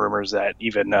seen some rumors that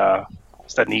even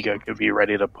Studnicka could be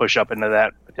ready to push up into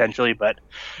that potentially, but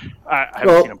I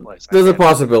haven't seen him play. So there's a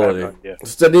possibility.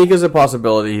 Studnicka's a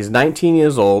possibility. He's 19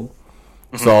 years old,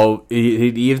 so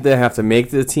he'd either have to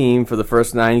make the team for the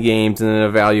first 9 games and then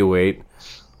evaluate,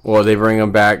 or they bring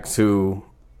him back to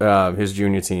his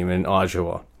junior team in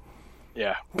Oshawa.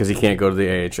 Yeah, because he can't go to the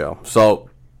AHL. So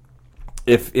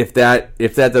if that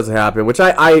doesn't happen, which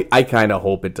I kind of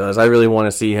hope it does, I really want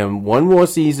to see him one more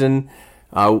season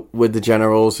with the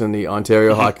Generals in the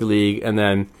Ontario Hockey League, and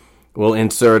then we'll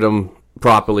insert him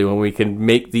properly when we can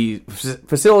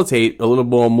facilitate a little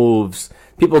more moves,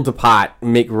 people depart,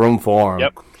 make room for him.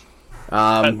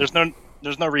 Yep.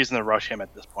 There's no reason to rush him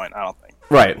at this point, I don't think.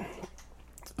 Right.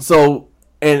 So,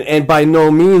 and by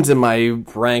no means am I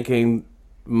ranking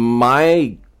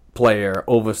my player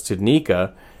over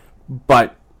Studnicka,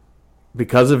 but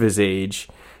because of his age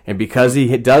and because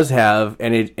he does have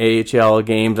AHL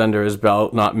games under his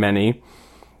belt, not many,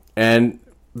 and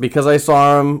because I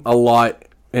saw him a lot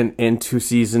in 2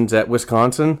 seasons at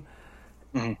Wisconsin,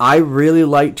 I really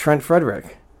like Trent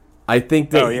Frederick. I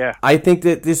think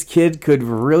that this kid could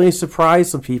really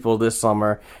surprise some people this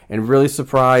summer and really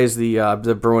surprise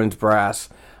the Bruins brass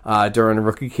during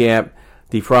rookie camp,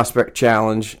 the prospect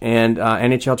challenge, and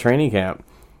NHL training camp.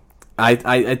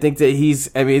 I think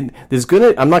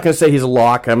that I'm not going to say he's a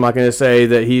lock. I'm not going to say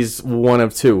that he's one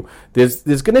of 2.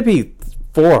 There's going to be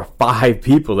 4 or 5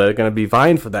 people that are going to be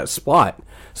vying for that spot.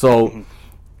 So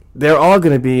they're all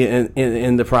going to be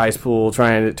in the prize pool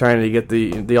trying to get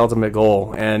the ultimate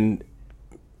goal. And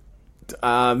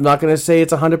I'm not going to say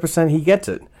it's 100% he gets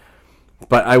it,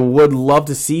 but I would love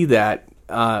to see that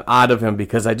out of him,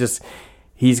 because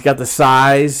he's got the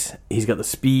size, he's got the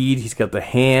speed, he's got the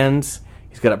hands.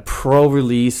 He's got a pro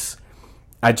release.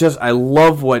 I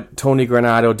love what Tony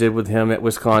Granato did with him at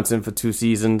Wisconsin for 2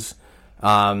 seasons.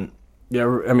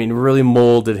 Really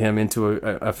molded him into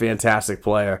a fantastic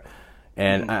player.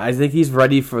 And I think he's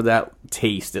ready for that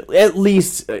taste. At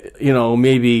least,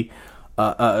 maybe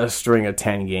a string of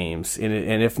 10 games.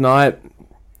 And if not,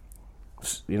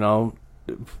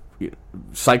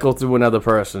 cycle through another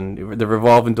person. The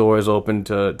revolving door is open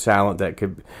to talent that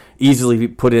could easily be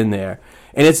put in there.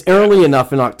 And it's early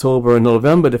enough in October and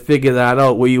November to figure that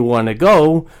out where you want to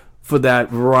go for that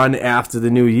run after the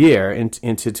new year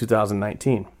into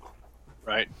 2019.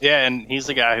 Right. Yeah, and he's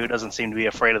the guy who doesn't seem to be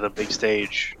afraid of the big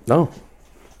stage. No.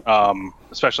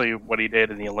 Especially what he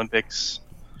did in the Olympics.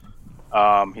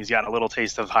 He's gotten a little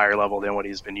taste of higher level than what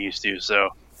he's been used to. So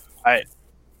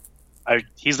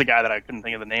he's the guy that I couldn't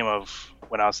think of the name of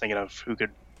when I was thinking of who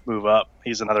could move up.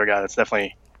 He's another guy that's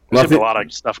definitely there's a lot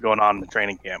of stuff going on in the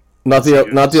training camp. Not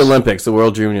the Olympics, the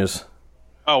World Juniors.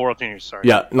 Oh, World Juniors, sorry.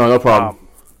 Yeah, no problem.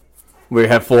 We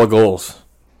have 4 goals.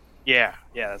 Yeah,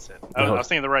 that's it. I was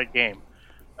thinking of the right game.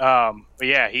 But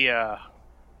yeah, he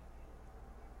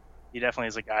definitely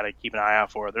is a guy to keep an eye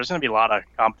out for. There's going to be a lot of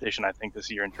competition, I think, this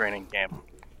year in training camp.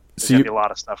 There's going to be a lot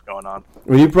of stuff going on.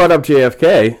 When you brought up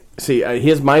JFK,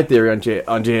 here's my theory on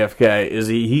JFK, is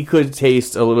he could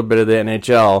taste a little bit of the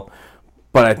NHL,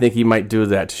 but I think he might do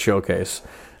that to showcase.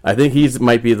 I think he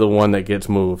might be the one that gets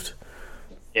moved.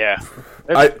 Yeah,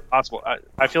 it's possible.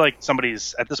 I feel like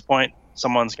at this point,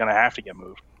 someone's going to have to get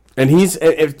moved. And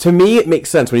to me, it makes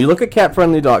sense. When you look at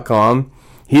CapFriendly.com,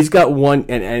 he's got one,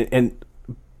 and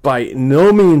by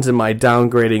no means am I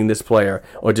downgrading this player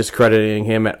or discrediting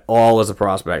him at all as a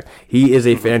prospect. He is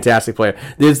a fantastic player.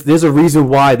 There's a reason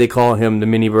why they call him the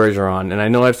mini Bergeron, and I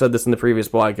know I've said this in the previous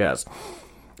podcast,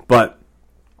 but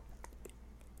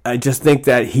I just think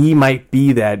that he might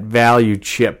be that value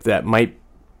chip, that might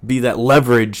be that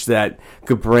leverage that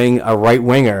could bring a right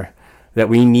winger that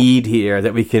we need here,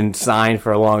 that we can sign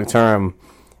for a long term.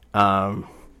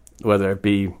 Whether it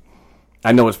be,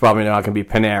 I know it's probably not going to be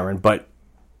Panarin, but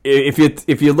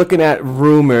if you're looking at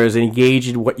rumors and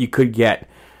gauging what you could get,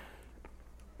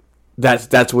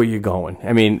 that's where you're going.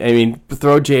 I mean,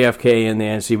 throw JFK in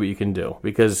there and see what you can do,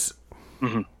 because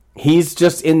he's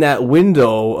just in that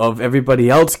window of everybody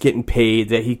else getting paid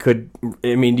that he could.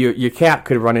 I mean, your cap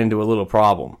could run into a little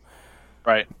problem.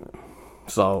 Right.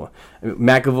 So,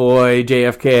 McAvoy,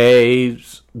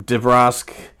 JFK,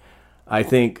 DeBrusk, I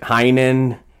think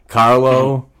Heinen,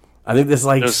 Carlo. I think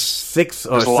there's 6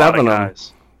 or 7 of them.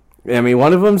 I mean,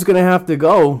 one of them's going to have to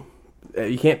go.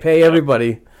 You can't pay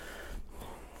everybody.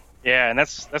 Yeah, and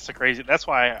that's the crazy. That's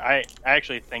why I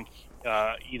actually think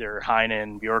either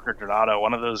Heinen, Bjork, or Donato,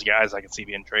 one of those guys, I can see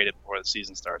being traded before the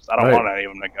season starts. I don't want any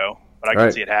of them to go, but I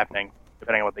can see it happening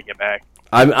depending on what they get back.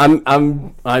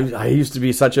 I used to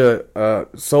be such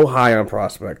so high on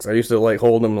prospects. I used to like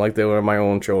hold them like they were my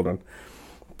own children,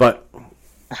 but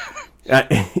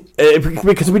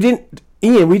because we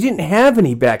didn't have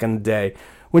any back in the day.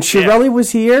 When Chiarelli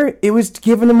was here, it was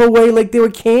giving them away like they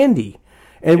were candy.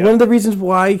 And one of the reasons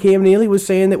why Cam Neely was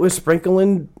saying that we're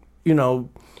sprinkling,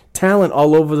 talent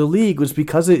all over the league was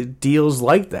because of deals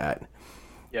like that.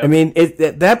 Yep. I mean,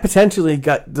 that potentially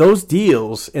got those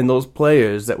deals and those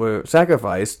players that were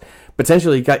sacrificed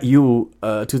potentially got you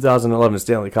a 2011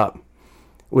 Stanley Cup,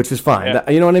 which is fine. Yeah.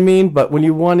 You know what I mean? But when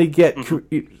you want to get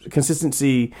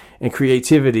consistency and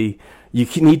creativity, you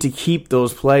need to keep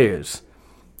those players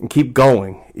and keep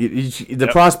going. The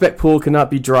prospect pool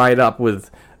cannot be dried up with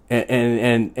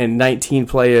and 19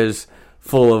 players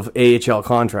full of AHL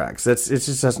contracts.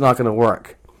 That's not going to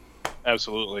work.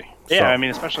 Absolutely. Yeah, I mean,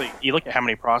 especially you look at how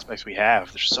many prospects we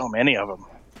have. There's so many of them.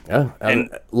 Yeah, and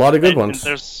a lot of good ones.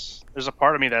 There's a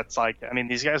part of me that's like, I mean,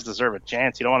 these guys deserve a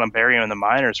chance. You don't want to bury them in the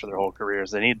minors for their whole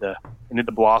careers. They need to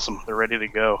blossom. They're ready to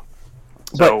go.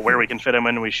 So where we can fit them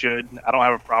in, we should. I don't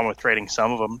have a problem with trading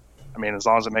some of them. I mean, as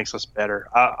long as it makes us better.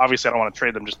 Obviously, I don't want to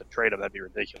trade them just to trade them. That'd be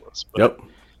ridiculous. But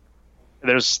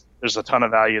there's a ton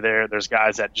of value there. There's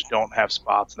guys that just don't have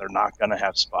spots. They're not going to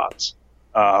have spots.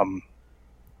 I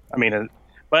mean,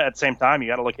 but at the same time, you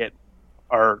got to look at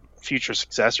our future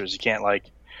successors. You can't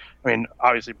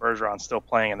obviously Bergeron's still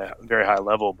playing at a very high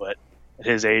level, but at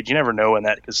his age, you never know when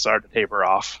that could start to taper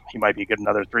off. He might be good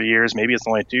another 3 years. Maybe it's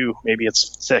only 2. Maybe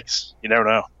it's 6. You never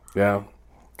know. Yeah,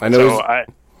 I know.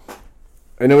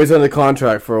 I know he's under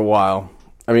contract for a while.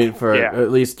 I mean, for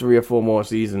at least 3 or 4 more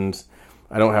seasons.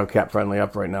 I don't have Cap Friendly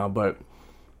up right now, but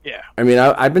yeah. I mean,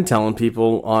 I've been telling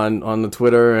people on the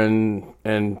Twitter and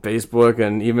Facebook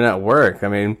and even at work. I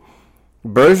mean,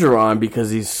 Bergeron, because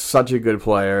he's such a good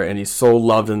player and he's so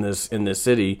loved in this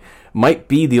city, might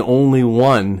be the only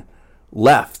one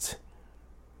left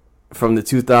from the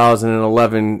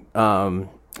 2011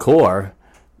 core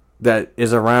that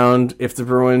is around if the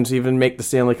Bruins even make the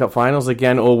Stanley Cup Finals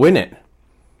again or win it.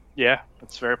 Yeah,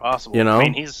 it's very possible. I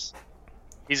mean, he's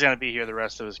going to be here the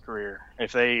rest of his career.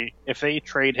 If they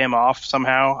trade him off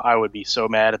somehow, I would be so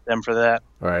mad at them for that.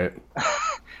 Right.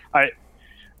 I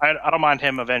don't mind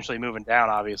him eventually moving down,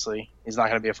 obviously. He's not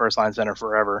going to be a first-line center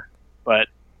forever. But,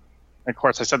 of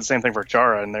course, I said the same thing for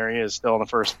Chara, and there he is, still in the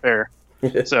first pair.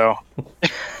 So,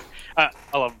 I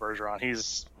love Bergeron.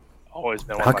 He's always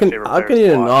been one of my favorite players. How can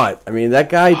you not? I mean, that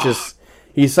guy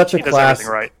he's such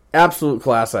a absolute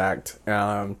class act.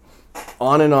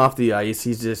 On and off the ice,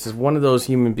 he's just one of those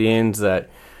human beings that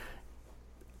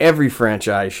every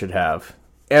franchise should have.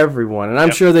 Everyone, and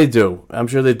I'm sure they do.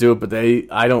 But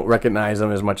I don't recognize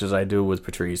them as much as I do with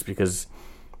Patrice because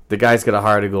the guy's got a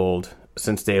heart of gold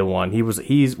since day one. He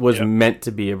was meant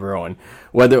to be a Bruin,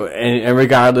 and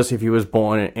regardless if he was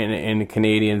born in a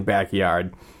Canadian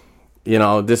backyard,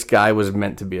 this guy was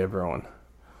meant to be a Bruin.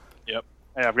 Yep.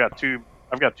 Hey, I've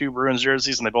got two Bruins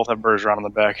jerseys, and they both have Bergeron on the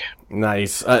back.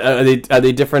 Nice. Are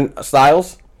they different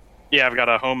styles? Yeah, I've got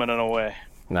a home and an away.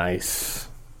 Nice.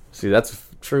 See, that's a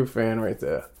true fan right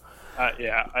there.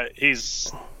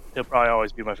 He'll probably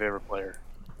always be my favorite player.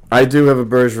 I do have a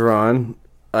Bergeron.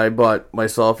 I bought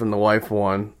myself and the wife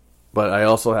one, but I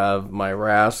also have my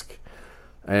Rask,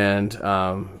 and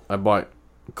I bought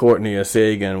Courtney a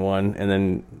Sagan one, and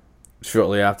then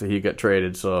shortly after he got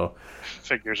traded, so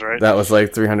figures, right? That was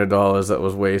like $300 that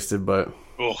was wasted, but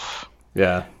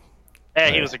yeah.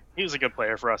 Hey, he was a good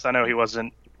player for us. I know he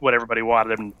wasn't what everybody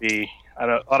wanted him to be. I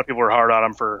know a lot of people were hard on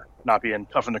him for not being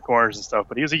tough in the corners and stuff,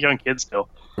 but he was a young kid still.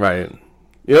 Right.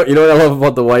 You know what I love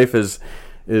about the wife is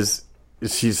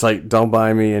she's like, don't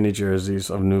buy me any jerseys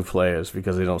of new players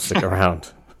because they don't stick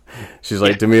around. She's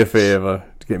like, do me a favor,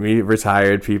 get me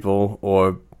retired people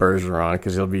or Bergeron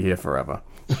because he'll be here forever.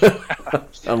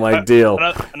 I'm like, deal.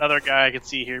 Another guy I could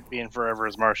see here being forever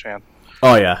is Marchand.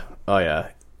 Oh yeah.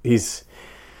 He's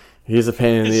a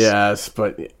pain in the ass,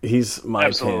 but he's my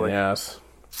pain in the ass.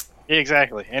 Yeah,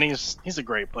 exactly, and he's a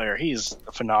great player. He's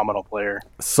a phenomenal player.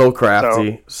 So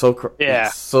crafty,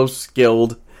 so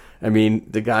skilled. I mean,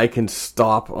 the guy can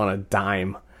stop on a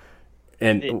dime,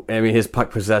 and I mean his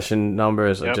puck possession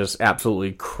numbers are just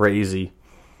absolutely crazy.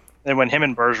 And when him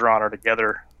and Bergeron are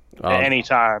together at any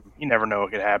time, you never know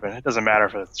what could happen. It doesn't matter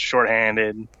if it's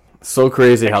shorthanded. So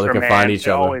crazy how they can find each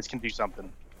other. They always can do something.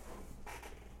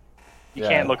 You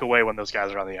can't look away when those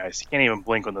guys are on the ice. You can't even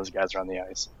blink when those guys are on the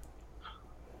ice.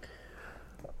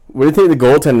 What do you think the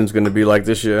goaltending is going to be like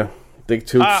this year? Do you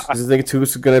think Tukes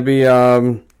is going to be?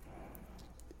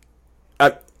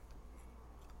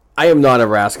 I am not a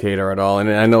Rask hater at all,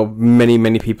 and I know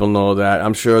many people know that.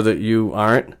 I'm sure that you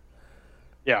aren't.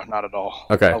 Yeah, not at all.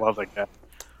 Okay. I love that guy.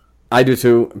 I do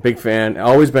too. Big fan.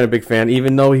 Always been a big fan,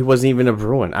 even though he wasn't even a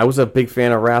Bruin. I was a big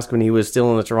fan of Rask when he was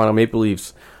still in the Toronto Maple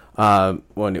Leafs,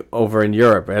 over in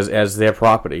Europe as their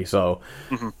property. So,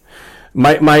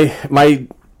 my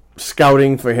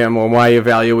scouting for him, or my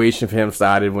evaluation for him,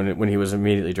 started when he was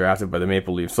immediately drafted by the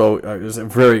Maple Leafs. So it was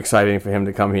very exciting for him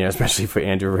to come here, especially for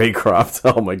Andrew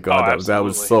Raycroft. Oh my God,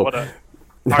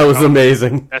 that was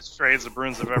amazing. Best trades the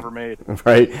Bruins have ever made.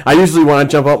 Right. I usually want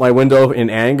to jump out my window in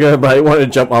anger, but I wanted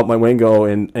to jump out my window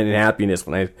in happiness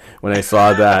when I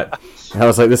saw that. I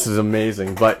was like, this is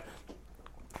amazing. But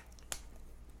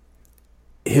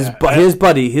his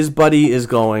buddy is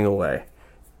going away.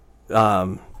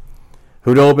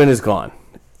 Hudobin is gone.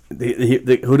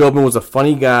 Hudobin was a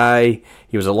funny guy.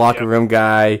 He was a locker room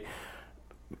guy.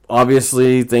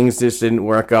 Obviously, things just didn't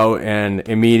work out, and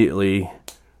immediately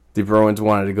the Bruins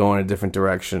wanted to go in a different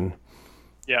direction.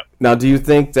 Yep. Now, do you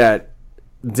think that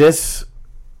this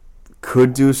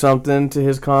could do something to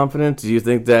his confidence? Do you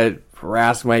think that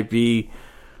Rask might be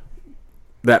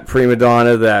that prima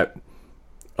donna that,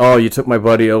 oh, you took my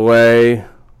buddy away,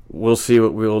 we'll see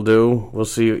what we'll do. We'll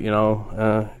see,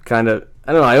 kind of.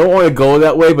 I don't know. I don't want to go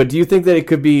that way, but do you think that it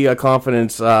could be a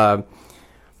confidence, not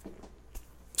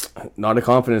a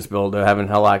confidence builder, having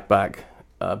Halak back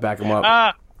him up?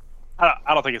 I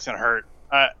don't think it's going to hurt.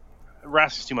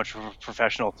 Rask is too much of a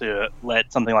professional to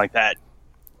let something like that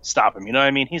stop him. You know what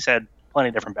I mean? He's had plenty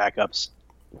of different backups.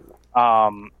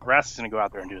 Rask is going to go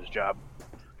out there and do his job.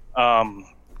 I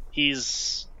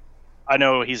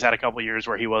know he's had a couple of years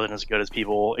where he wasn't as good as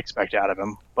people expect out of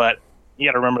him, but you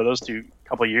got to remember those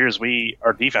couple of years,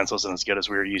 our defense wasn't as good as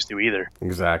we were used to either.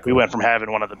 Exactly. We went from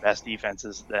having one of the best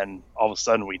defenses, then all of a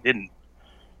sudden we didn't,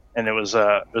 and it was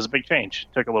a big change.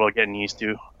 It took a little getting used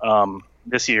to.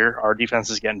 This year, our defense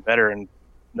is getting better, and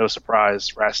no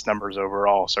surprise, Rask's numbers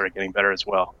overall started getting better as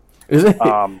well. Is it?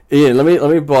 Ian, let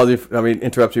me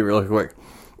interrupt you really quick.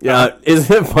 Yeah,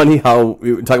 isn't it funny how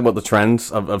we talk about the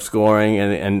trends of scoring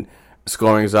and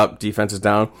scoring is up, defense is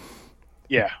down?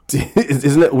 Yeah.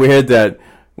 Isn't it weird that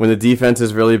when the defense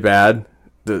is really bad,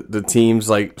 the team's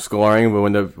like scoring, but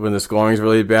when the scoring is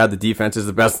really bad, the defense is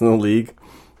the best in the league?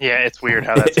 Yeah, it's weird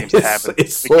how that seems to happen.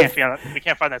 We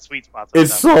can't find that sweet spot sometimes.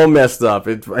 It's so messed up.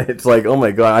 It's like, oh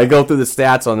my God. I go through the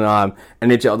stats on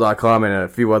NHL.com and a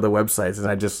few other websites, and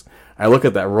I look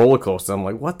at that roller coaster. I'm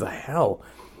like, what the hell?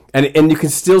 And you can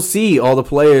still see all the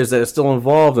players that are still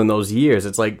involved in those years.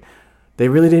 It's like they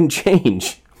really didn't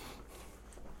change.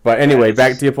 But anyway,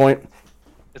 back to your point.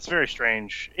 It's very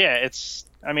strange. Yeah,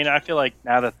 I feel like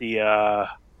now that the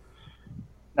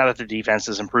defense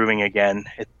is improving again,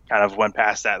 it kind of went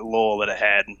past that lull that it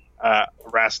had.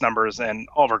 Rask numbers and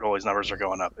all of our goalies' numbers are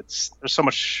going up. There's so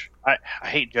much. I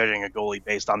hate judging a goalie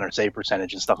based on their save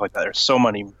percentage and stuff like that. There's so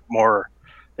many more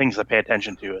things to pay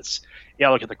attention to.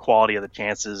 Look at the quality of the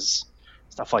chances,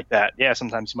 stuff like that. Yeah,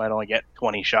 sometimes you might only get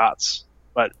 20 shots,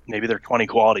 but maybe they're 20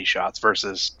 quality shots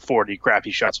versus 40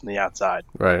 crappy shots from the outside.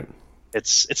 Right.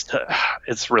 It's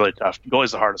really tough.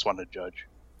 Goalie's the hardest one to judge.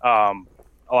 A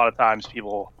lot of times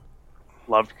people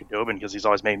love Khudobin because he's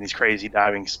always making these crazy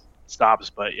diving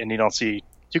stops, and you don't see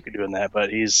Tuukka doing that.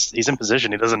 But he's in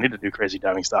position; he doesn't need to do crazy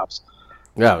diving stops.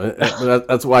 Yeah,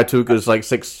 that's why Tuukka is like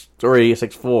 6'3",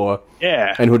 6'4".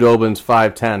 Yeah, and Hudobin's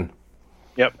 5'10".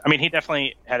 Yep, I mean he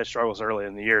definitely had his struggles early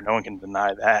in the year. No one can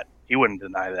deny that. He wouldn't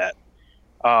deny that.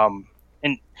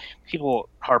 And people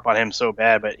harp on him so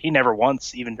bad, but he never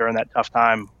once, even during that tough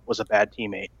time, was a bad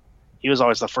teammate. He was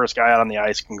always the first guy out on the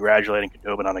ice congratulating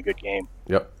Khudobin on a good game.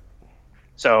 Yep.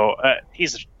 So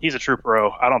he's a true pro.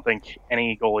 I don't think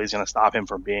any goalie is going to stop him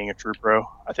from being a true pro.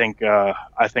 I think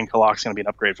Halak's going to be an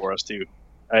upgrade for us too.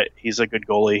 He's a good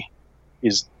goalie.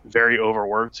 He's very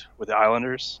overworked with the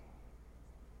Islanders,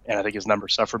 and I think his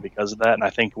numbers suffer because of that. And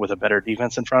I think with a better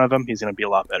defense in front of him, he's going to be a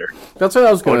lot better. That's what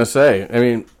I was going to say.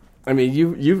 I mean,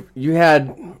 you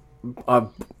had an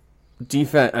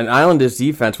Islanders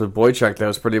defense with Boychuk that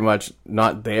was pretty much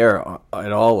not there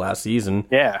at all last season.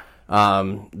 Yeah.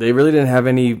 They really didn't have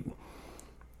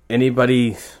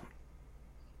anybody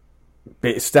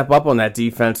step up on that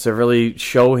defense to really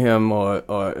show him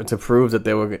or to prove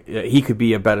that he could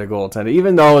be a better goaltender.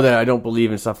 Even though that I don't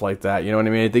believe in stuff like that, you know what I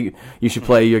mean? I think you should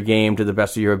play your game to the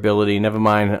best of your ability. Never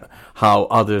mind how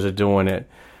others are doing it.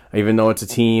 Even though it's a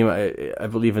team, I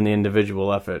believe in the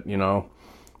individual effort, you know.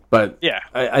 But yeah,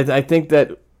 I think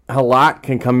that Halak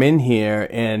can come in here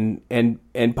and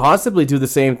possibly do the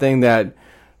same thing that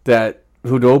that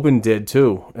Hudobin did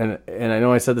too. And I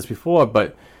know I said this before,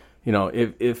 but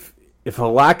if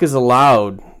Halak is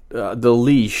allowed the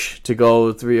leash to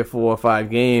go 3 or 4 or 5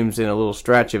 games in a little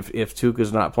stretch, if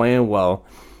Tuukka's not playing well,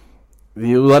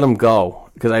 you let him go,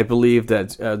 because I believe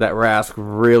that that Rask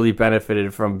really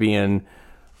benefited from being,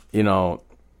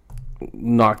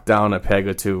 knocked down a peg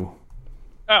or two.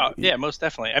 Oh yeah, most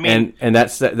definitely. I mean, and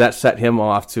that set him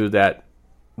off to that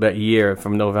year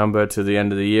from November to the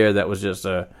end of the year. That was just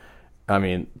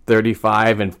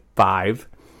 35 and 5.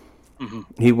 Mm-hmm.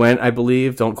 He went, I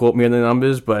believe. Don't quote me on the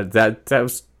numbers, but that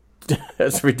was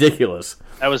that's ridiculous.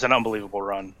 That was an unbelievable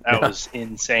run. That was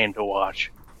insane to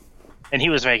watch, and he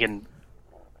was making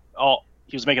all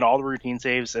the routine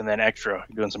saves and then extra,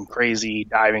 doing some crazy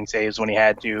diving saves when he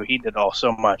had to. He did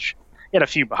so much. He had a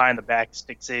few behind the back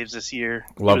stick saves this year.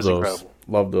 Love those. Incredible.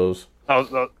 Love those.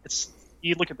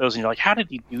 You look at those and you're like, how did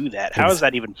he do that? How is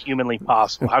that even humanly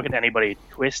possible? How can anybody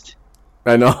twist?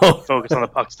 I know. Focus on the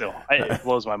puck still. It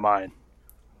blows my mind.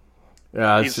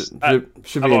 Yeah, it should be I've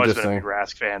interesting. always been a big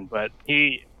Rask fan, but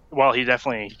he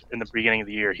definitely, in the beginning of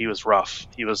the year, he was rough.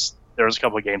 There was a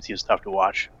couple of games he was tough to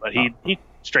watch, but he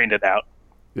straightened it out.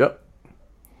 Yep.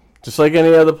 Just like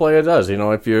any other player does,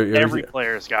 if you're every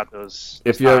player's got those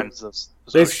times.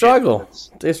 They struggle.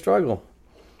 They struggle.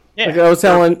 Yeah. Like I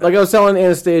was telling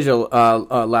Anastasia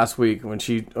last week when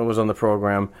she was on the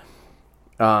program.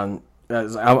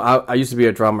 I used to be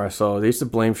a drummer, so they used to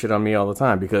blame shit on me all the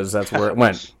time because that's where it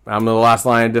went. I'm the last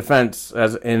line of defense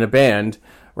as in a band.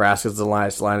 Rask is the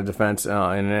last line of defense in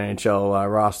an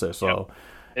NHL roster. So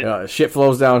shit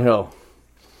flows downhill.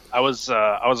 I was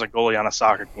a goalie on a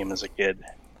soccer team as a kid.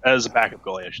 As a backup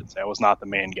goalie, I should say. I was not the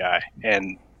main guy.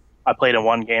 And I played in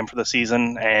one game for the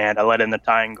season, and I let in the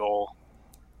tying goal.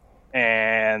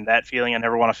 And that feeling I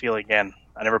never want to feel again.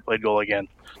 I never played goal again.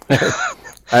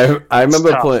 I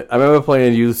remember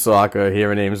playing youth soccer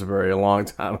here in Amesbury a long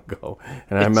time ago,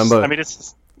 and I remember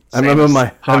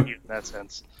my hockey in that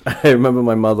sense. I remember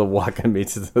my mother walking me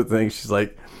to the thing. She's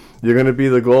like, "You're gonna be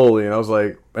the goalie," and I was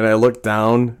like, and I looked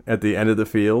down at the end of the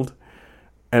field,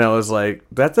 and I was like,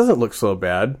 "That doesn't look so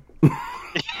bad."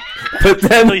 But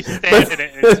then,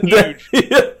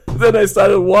 then I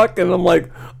started walking, and I'm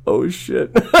like, "Oh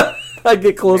shit!" I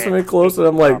get closer and closer, and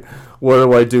I'm like, "What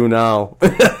do I do now?"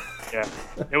 Yeah,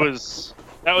 that was.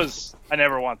 I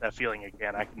never want that feeling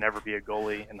again. I could never be a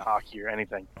goalie in hockey or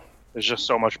anything. There's just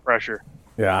so much pressure.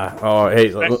 Yeah. Oh,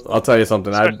 hey, I'll tell you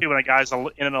something. Especially when a guy's in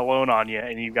and alone on you,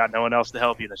 and you've got no one else to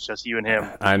help you. That's just you and him.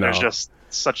 I know. There's just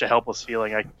such a helpless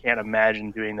feeling. I can't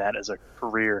imagine doing that as a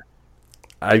career.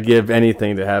 I'd give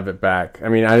anything to have it back. I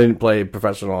mean, I didn't play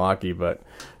professional hockey, but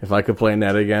if I could play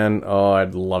net again, oh,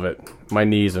 I'd love it. My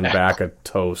knees and back are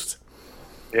toast.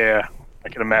 Yeah, I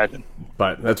can imagine.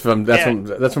 But that's from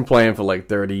playing for like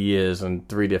 30 years in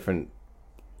 3 different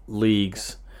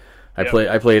leagues. I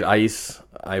played ice,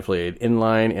 I played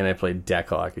inline, and I played deck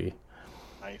hockey.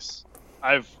 Nice.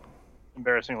 I've,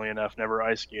 embarrassingly enough, never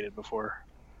ice skated before.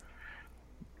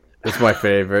 It's my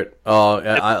favorite.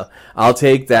 Oh, I'll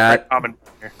take that.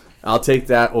 I'll take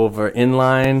that over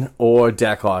inline or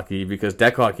deck hockey, because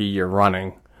deck hockey you're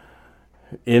running.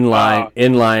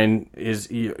 Inline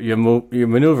is your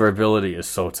maneuverability is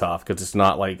so tough because it's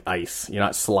not like ice. You're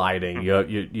not sliding.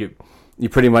 You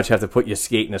pretty much have to put your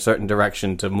skate in a certain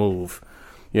direction to move.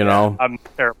 You know. I'm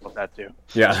terrible at that too.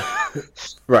 Yeah,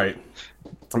 right.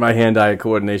 My hand-eye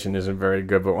coordination isn't very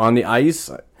good, but on the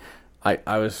ice,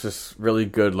 I was just really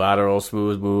good lateral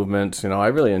smooth movements. I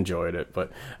really enjoyed it.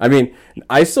 But I mean,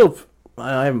 I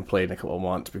haven't played in a couple of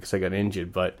months because I got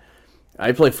injured, but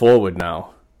I play forward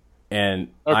now. And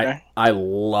okay. I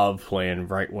love playing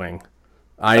right wing.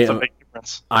 That's a big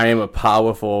difference. I am a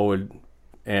power forward,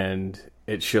 and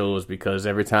it shows because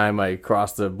every time I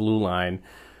cross the blue line,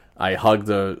 I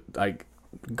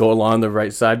go along the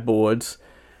right side boards,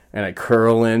 and I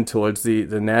curl in towards the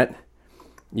net.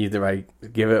 Either I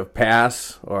give it a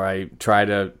pass or I try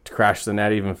to crash the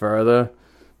net even further.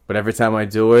 But every time I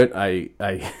do it,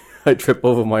 I trip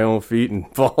over my own feet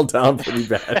and fall down pretty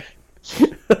bad.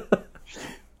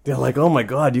 They're like, "Oh my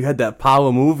God, you had that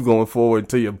power move going forward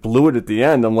until you blew it at the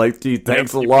end." I'm like, "Gee,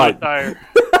 thanks a lot."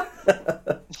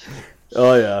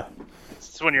 Oh yeah.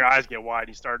 It's when your eyes get wide,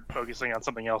 you start focusing on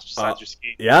something else besides your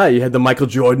skate. Yeah, you had the Michael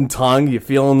Jordan tongue. You're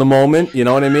feeling the moment. You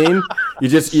know what I mean?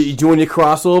 you're doing your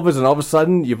crossovers, and all of a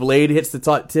sudden your blade hits the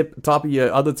top of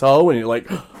your other toe, and you're like,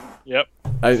 "Yep."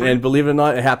 And believe it or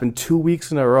not, it happened 2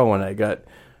 weeks in a row, and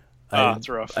that's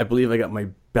rough. I believe I got my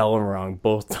bell wrong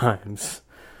both times.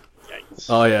 Yikes.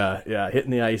 Oh yeah.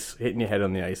 Hitting your head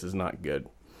on the ice is not good.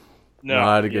 No,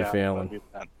 not a good feeling.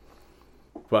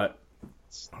 But,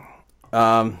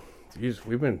 Jeez,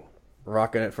 we've been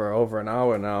rocking it for over an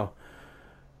hour now.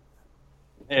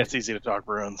 Yeah, it's easy to talk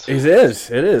Bruins. It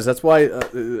is. That's why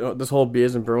this whole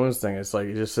Beers and Bruins thing, it's like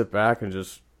you just sit back and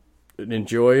just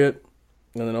enjoy it,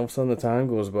 and then all of a sudden the time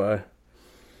goes by.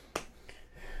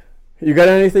 You got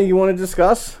anything you want to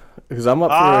discuss? Because I'm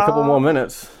up for a couple more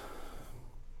minutes.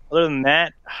 Other than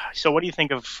that, so what do you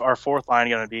think of our fourth line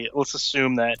going to be? Let's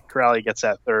assume that Corrali gets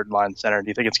that third line center. Do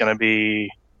you think it's going to be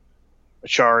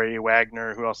Achari,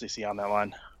 Wagner? Who else do you see on that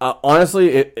line?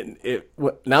 Honestly,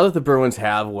 now that the Bruins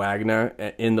have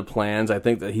Wagner in the plans, I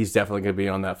think that he's definitely going to be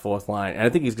on that fourth line. And I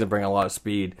think he's going to bring a lot of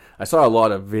speed. I saw a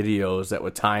lot of videos that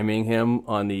were timing him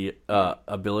on the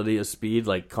ability of speed,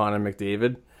 like Connor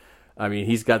McDavid. I mean,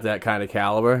 he's got that kind of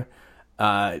caliber.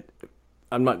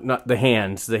 I'm not the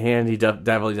hands. The hand he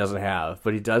definitely doesn't have,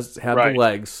 but he does have the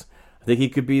legs. I think he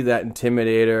could be that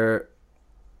intimidator,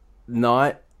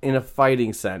 not in a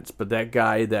fighting sense, but that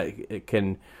guy that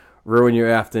can ruin your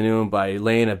afternoon by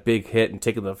laying a big hit and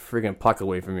taking the friggin' puck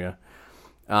away from you.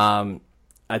 I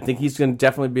think he's going to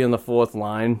definitely be on the fourth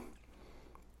line.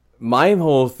 My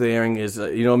whole thing is,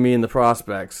 me and the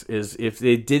prospects, is if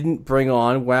they didn't bring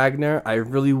on Wagner, I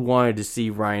really wanted to see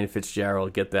Ryan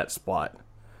Fitzgerald get that spot.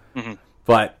 Mm-hmm.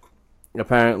 But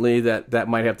apparently that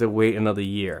might have to wait another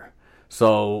year.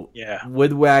 So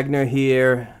with Wagner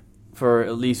here for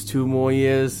at least 2 more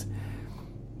years,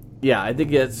 I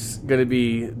think it's going to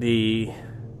be the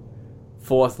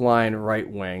fourth line right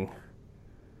wing.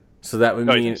 So that would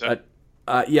mean,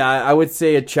 I would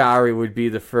say Achari would be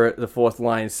the fourth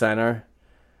line center.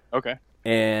 Okay.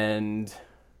 And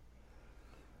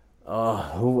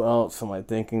who else am I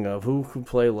thinking of? Who could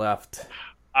play left?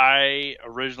 I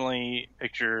originally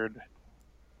pictured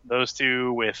those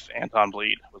two with Anton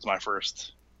Bleed was my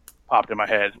first popped in my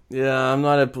head. Yeah, I'm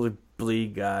not a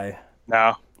Bleed guy.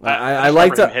 No. I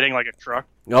like him hitting like a truck.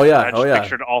 Oh yeah, I just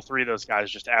pictured all three of those guys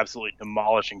just absolutely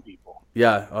demolishing people.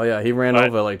 Yeah, he ran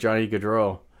over like Johnny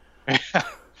Gaudreau.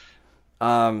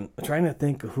 I'm trying to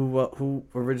think who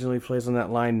originally plays on that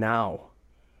line now.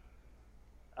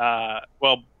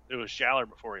 Well, it was Schaller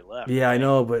before he left. Yeah, I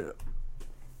know, but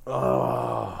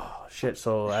oh shit!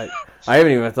 So I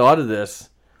haven't even thought of this.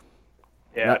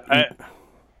 Yeah.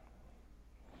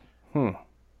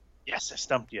 Yes, I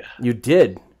stumped you. You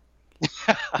did.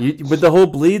 With the whole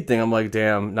Bleed thing, I'm like,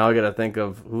 damn. Now I got to think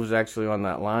of who's actually on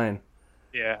that line.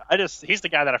 Yeah, he's the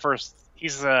guy that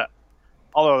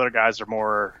all the other guys are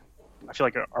more, I feel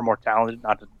like are more talented.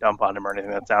 Not to dump on him or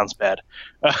anything. That sounds bad,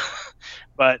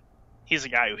 but he's a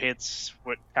guy who hits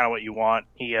what you want.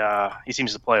 He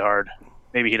seems to play hard.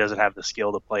 Maybe he doesn't have the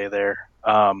skill to play there.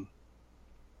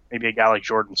 Maybe a guy like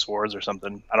Jordan Swords or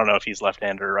something. I don't know if he's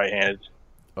left-handed or right-handed.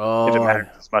 Oh, if it matters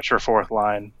as much for fourth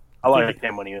line. I liked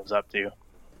him when he was up too.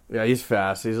 Yeah, he's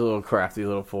fast. He's a little crafty,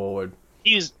 little forward.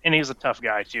 He's a tough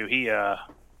guy too.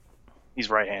 He's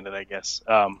right-handed, I guess.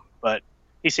 But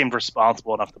he seemed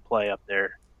responsible enough to play up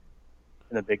there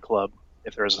in the big club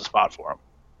if there was a spot for him.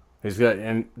 He's got,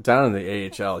 and down in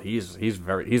the AHL, he's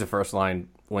a first line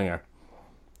winger.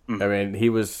 Mm-hmm. I mean, he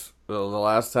was the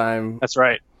last time. That's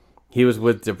right. He was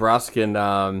with Dabrowski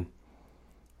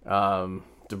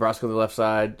Dabrowski on the left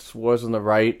side, Swartz on the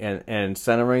right, and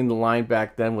centering the line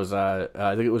back then was I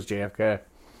think it was JFK.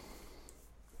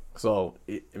 So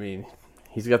I mean,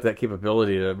 he's got that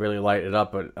capability to really light it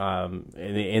up, but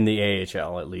in the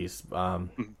AHL at least,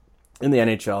 in the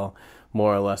NHL,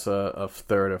 more or less a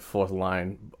third or fourth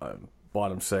line,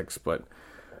 bottom six, but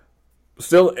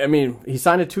still, I mean, he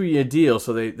signed a 2-year deal,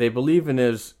 so they believe in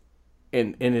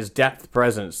his depth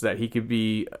presence that he could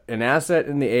be an asset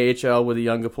in the AHL with the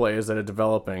younger players that are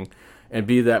developing, and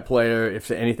be that player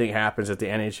if anything happens at the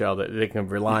NHL that they can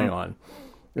rely on.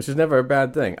 Which is never a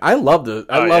bad thing. I love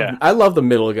the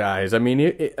middle guys. I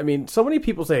mean, so many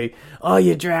people say, "Oh,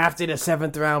 you drafted a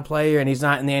 7th round player and he's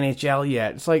not in the NHL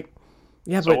yet." It's like,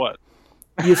 yeah, so but what?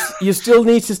 you still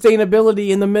need sustainability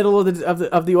in the middle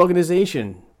of the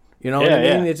organization. You know what I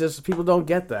mean? It's just people don't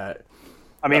get that.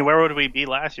 I mean, where would we be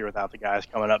last year without the guys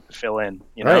coming up to fill in?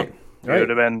 You know, we would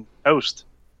have been toast.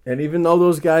 And even though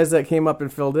those guys that came up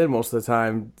and filled in most of the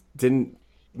time didn't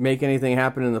make anything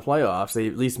happen in the playoffs, they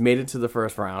at least made it to the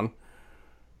first round.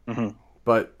 Mm-hmm.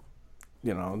 But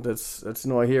you know, that's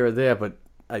no here or there. But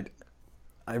I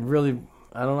don't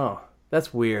know.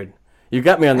 That's weird. You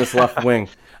got me on this left wing.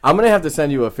 I'm gonna have to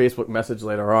send you a Facebook message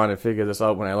later on and figure this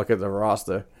out when I look at the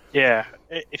roster. Yeah,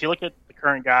 if you look at the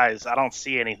current guys, I don't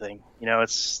see anything. You know,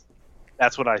 that's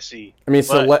what I see. I mean,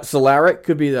 Solaric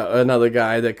could be another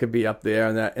guy that could be up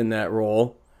there in that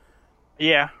role.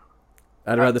 Yeah,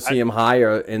 I'd rather see him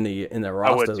higher in the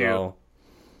roster, I would too. though.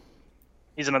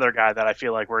 He's another guy that I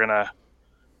feel like we're gonna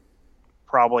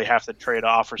probably have to trade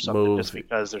off or something Move. just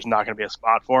because there's not going to be a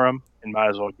spot for him, and might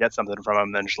as well get something from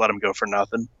him than just let him go for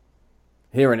nothing.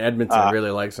 Here in Edmonton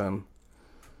really likes him.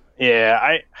 Yeah,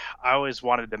 I always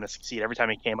wanted him to succeed every time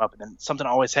he came up, and then something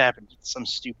always happened, some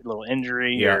stupid little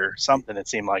injury or something. It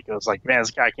seemed like it was like, man,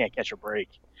 this guy can't catch a break.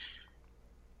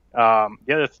 The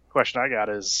other question I got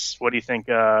is, what do you think?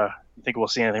 You think we'll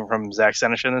see anything from Zach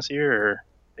Senyshyn this year, or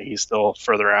think he's still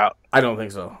further out? I don't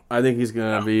think so. I think he's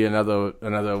going to be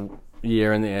another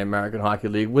year in the American Hockey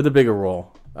League with a bigger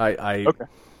role. I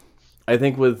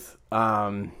think with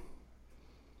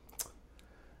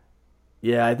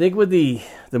I think with the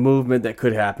movement that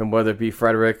could happen, whether it be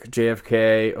Frederick,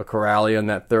 JFK, or Corrali on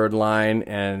that third line,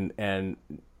 and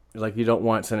like, you don't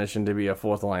want Senyshyn to be a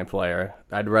fourth line player.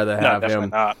 I'd rather have him.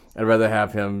 Not. I'd rather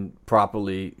have him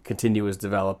properly continue his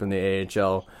develop in the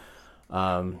AHL.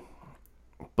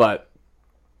 But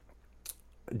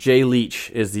Jay Leach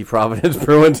is the Providence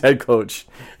Bruins head coach.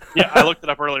 Yeah, I looked it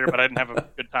up earlier, but I didn't have a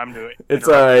good time to. It's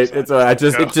all right. It's all right.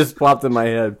 It just popped in my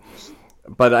head.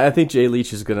 But I think Jay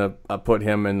Leach is going to put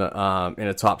him in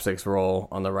a top six role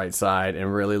on the right side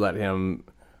and really let him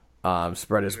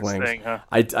spread his wings. Thing, huh?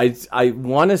 I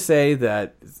want to say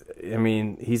that, I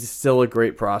mean, he's still a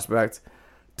great prospect.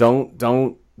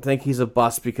 Don't think he's a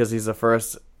bust because he's a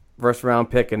first round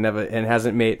pick and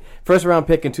hasn't made first round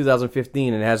pick in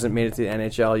 2015 and hasn't made it to the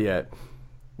NHL yet.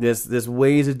 There's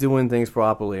ways of doing things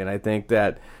properly, and I think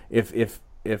that if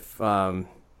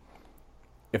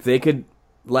they could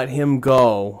let him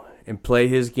go and play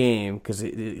his game, because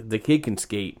the kid can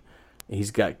skate, he's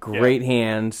got great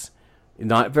hands,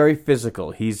 not very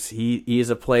physical. He is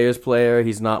a player's player.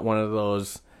 He's not one of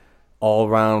those all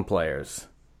round players.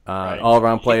 All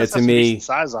around player to me.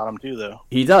 Size on him too, though.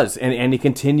 He does, and he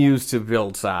continues to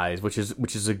build size, which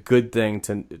is a good thing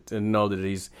to know that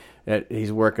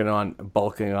he's working on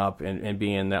bulking up and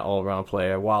being that all around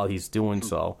player while he's doing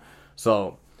so.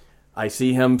 So I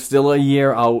see him still a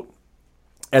year out,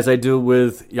 as I do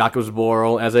with Jakub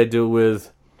Zboril, as I do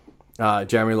with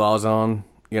Jeremy Lauzon.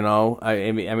 You know,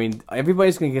 I mean,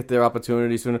 everybody's gonna get their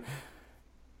opportunity sooner.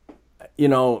 You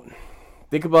know,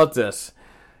 think about this.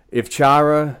 If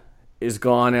Chara is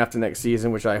gone after next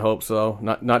season, which I hope so,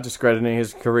 not discrediting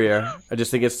his career, I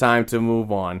just think it's time to move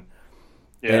on.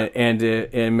 Yeah. And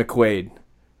McQuaid,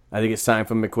 I think it's time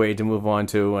for McQuaid to move on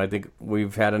too. I think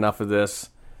we've had enough of this.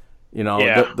 You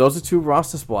know, those are two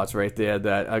roster spots right there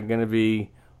that are going to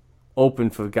be open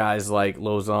for guys like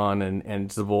Lauzon and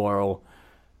Zboril.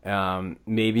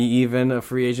 Maybe even a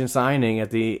free agent signing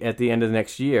at the end of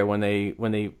next year when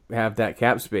they have that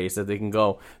cap space that they can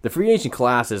go. The free agent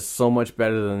class is so much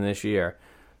better than this year.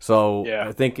 So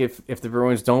I think if the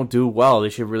Bruins don't do well, they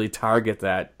should really target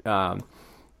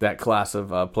that class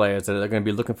of players that are going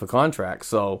to be looking for contracts.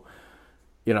 So,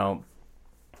 you know,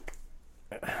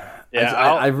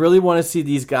 I really want to see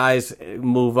these guys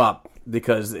move up,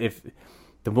 because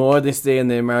the more they stay in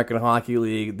the American Hockey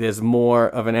League, there's more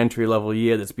of an entry-level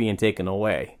year that's being taken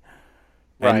away.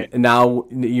 Right. And now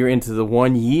you're into the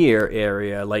 1 year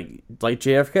area, like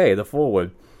JFK, the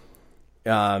forward.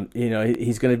 You know,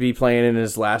 he's going to be playing in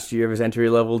his last year of his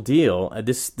entry-level deal.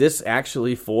 This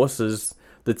actually forces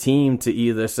the team to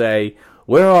either say,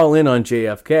 we're all in on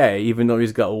JFK, even though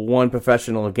he's got one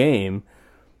professional game,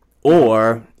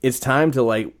 or it's time to,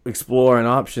 like, explore an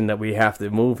option that we have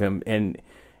to move him and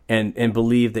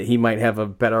believe that he might have a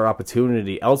better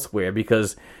opportunity elsewhere,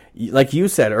 because, like you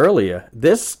said earlier,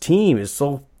 this team is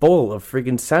so full of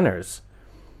freaking centers.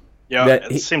 Yeah,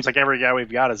 it seems like every guy we've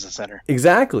got is a center.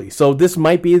 Exactly. So this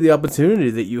might be the opportunity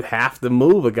that you have to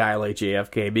move a guy like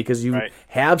JFK, because you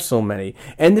have so many.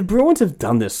 And the Bruins have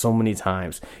done this so many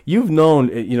times. You've known,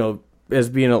 you know, as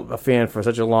being a fan for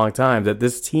such a long time, that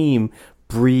this team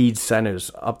breeds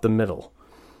centers up the middle.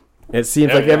 It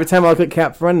seems like every time I look at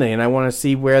Cap Friendly and I want to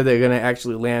see where they're going to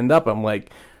actually land up, I'm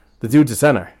like, the dude's a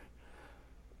center.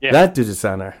 Yeah. That dude's a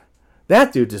center.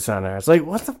 That dude's a center. It's like,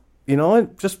 what the... You know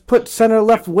what? Just put center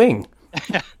left wing.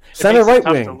 Center right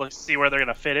wing. To see where they're going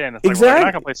to fit in. It's like, well, they're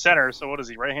not going to play center, so what is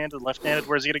he, right-handed, left-handed?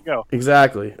 Where's he going to go?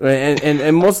 Exactly.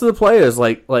 And most of the players,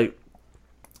 like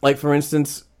for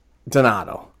instance,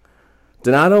 Donato.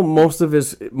 Donato, most of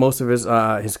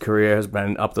his career has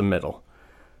been up the middle.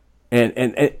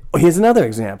 And here's another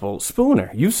example.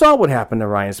 Spooner. You saw what happened to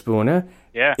Ryan Spooner.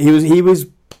 Yeah. He was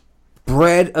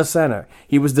bred a center.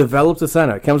 He was developed a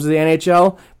center. Comes to the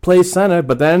NHL, plays center,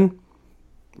 but then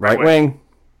right wing.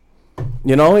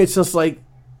 You know, it's just like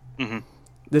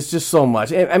there's just so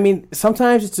much. I mean,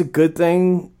 sometimes it's a good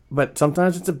thing, but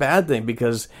sometimes it's a bad thing,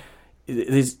 because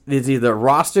there's either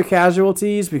roster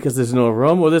casualties because there's no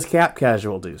room, or there's cap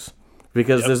casualties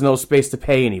because there's no space to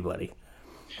pay anybody.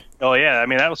 Oh yeah, I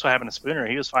mean that was what happened to Spooner.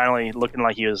 He was finally looking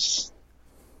like he was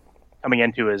coming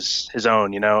into his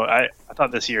own. I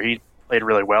thought this year he played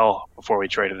really well before we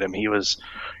traded him. He's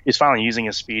finally using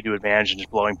his speed to advantage and just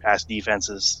blowing past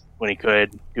defenses when he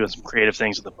could, doing some creative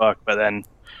things with the puck. But then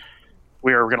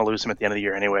we were going to lose him at the end of the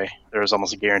year anyway. There was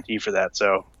almost a guarantee for that.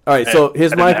 So all right, so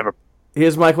here's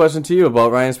my question to you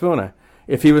about Ryan Spooner.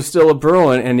 If he was still a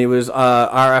Bruin and he was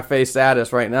RFA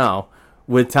status right now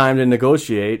with time to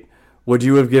negotiate, would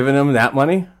you have given him that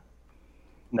money?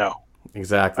 No.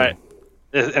 Exactly.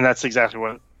 And that's exactly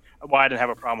why I didn't have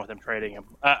a problem with him trading him.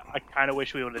 I kind of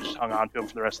wish we would have just hung on to him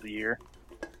for the rest of the year.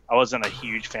 I wasn't a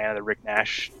huge fan of the Rick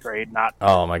Nash trade.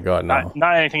 Oh my God, no.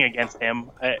 Not anything against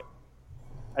him. I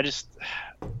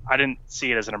didn't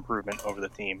see it as an improvement over the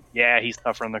team. Yeah, he's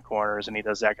tougher in the corners and he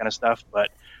does that kind of stuff, but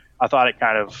I thought it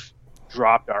kind of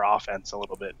dropped our offense a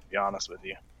little bit, to be honest with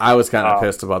you. I was kind of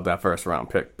pissed about that first round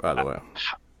pick, by the way.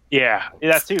 Yeah,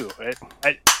 that too.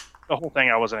 The whole thing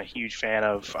I wasn't a huge fan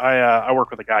of. I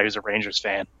work with a guy who's a Rangers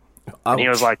fan, and he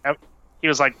was like,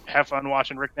 have fun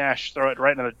watching Rick Nash throw it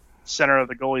right in the center of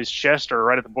the goalie's chest or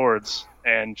right at the boards.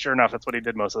 And sure enough, that's what he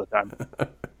did most of the time.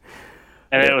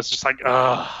 And it was just like,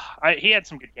 he had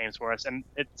some good games for us, and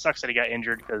it sucks that he got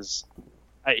injured because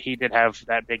he did have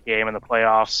that big game in the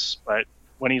playoffs. But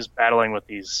when he's battling with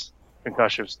these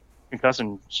concussion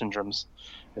syndromes,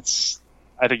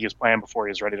 I think he was playing before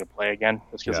he was ready to play again,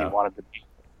 just because he wanted to be.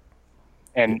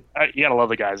 And you gotta love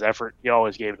the guy's effort. He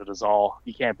always gave it his all.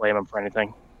 You can't blame him for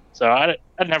anything. So I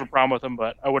didn't have a problem with him,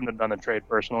 but I wouldn't have done the trade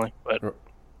personally. But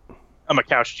I'm a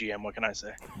couch GM. What can I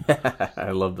say?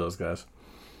 I love those guys.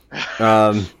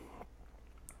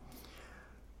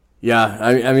 Yeah,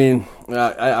 I mean,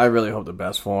 I really hope the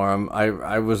best for him.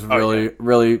 I was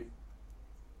really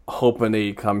hoping that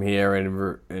he'd come here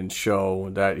and show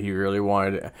that he really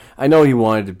wanted to. I know he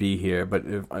wanted to be here, but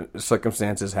if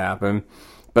circumstances happen.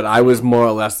 But I was more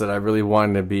or less that I really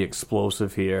wanted to be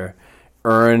explosive here,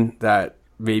 earn that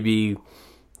maybe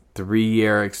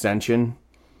 3-year extension,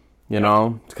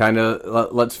 to kind of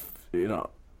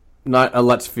not a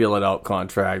let's feel it out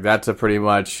contract. That's a pretty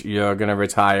much you're going to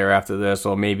retire after this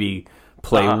or maybe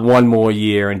play one more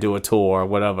year and do a tour or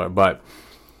whatever. But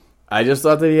I just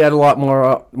thought that he had a lot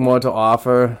more to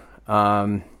offer,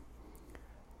 and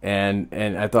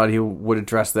I thought he would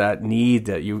address that need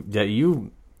that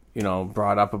you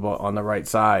brought up about on the right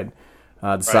side,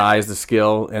 the size, the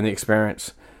skill, and the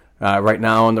experience. Right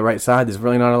now on the right side, there's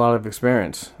really not a lot of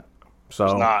experience. So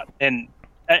there's not, and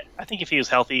I think if he was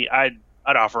healthy, I'd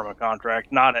offer him a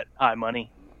contract, not at high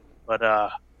money, but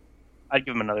I'd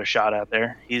give him another shot out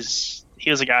there. He was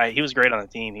a guy. He was great on the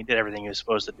team. He did everything he was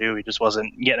supposed to do. He just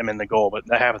wasn't getting him in the goal, but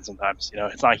that happens sometimes.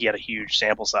 It's not like he had a huge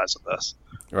sample size with us.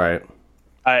 Right.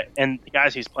 And the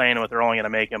guys he's playing with are only going to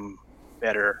make him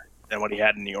better than what he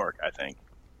had in New York, I think.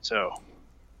 So,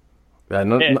 yeah,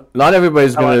 not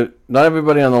everybody's not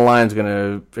everybody on the line is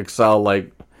gonna excel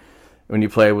like when you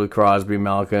play with Crosby,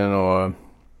 Malkin, or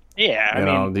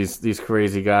these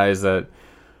crazy guys that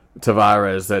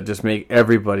Tavares that just make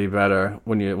everybody better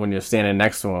when you're standing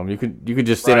next to them. You could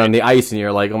just stand on the ice and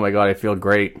you're like, oh my God, I feel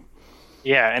great.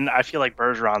 Yeah, and I feel like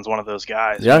Bergeron's one of those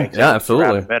guys. Yeah,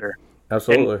 absolutely, better.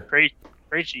 Absolutely.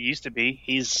 Krejci used to be.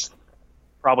 He's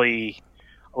probably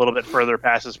a little bit further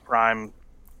past his prime,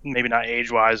 maybe not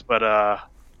age-wise, but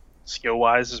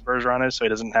skill-wise as Bergeron is, so he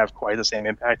doesn't have quite the same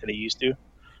impact that he used to.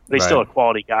 But he's still a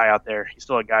quality guy out there. He's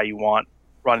still a guy you want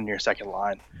running your second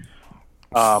line.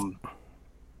 But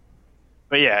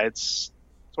yeah, it's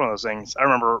one of those things. I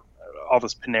remember all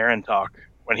this Panarin talk.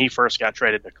 When he first got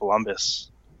traded to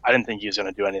Columbus, I didn't think he was going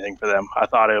to do anything for them. I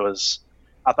thought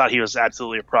he was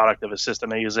absolutely a product of his system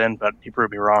that he was in, but he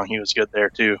proved me wrong. He was good there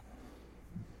too.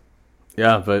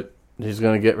 Yeah, but he's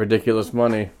going to get ridiculous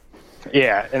money.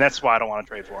 Yeah, and that's why I don't want to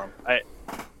trade for him.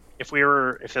 If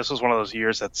this was one of those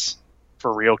years that's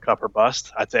for real cup or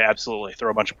bust, I'd say absolutely throw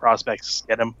a bunch of prospects,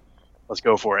 get him, let's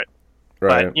go for it.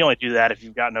 Right. But you only do that if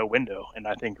you've got no window, and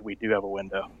I think we do have a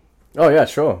window. Oh yeah,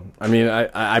 sure. I mean,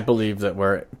 I believe that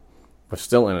we're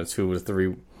still in a 2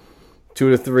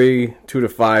 to 3, 2 to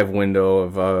 5 window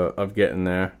of getting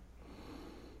there.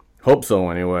 Hope so,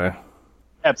 anyway.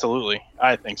 Absolutely.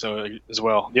 I think so as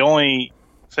well. The only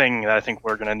thing that I think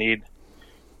we're going to need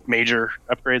major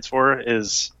upgrades for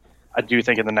is I do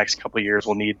think in the next couple of years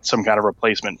we'll need some kind of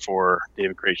replacement for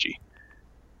David Krejci.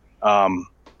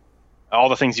 All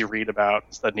the things you read about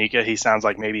Studnicka, he sounds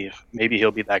like maybe he'll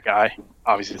be that guy.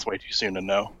 Obviously, it's way too soon to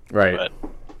know. Right. But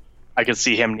I could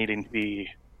see him needing to be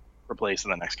replaced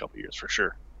in the next couple of years for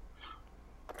sure.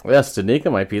 Well, yeah,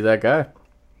 Studnicka might be that guy.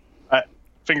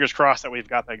 Fingers crossed that we've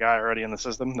got that guy already in the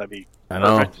system. That'd be I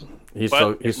know. perfect. He's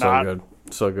so good.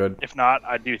 So good. If not,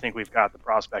 I do think we've got the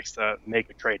prospects to make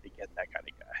a trade to get that kind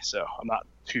of guy. So I'm not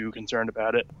too concerned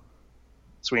about it.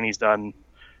 Sweeney's done,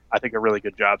 I think, a really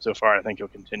good job so far. I think he'll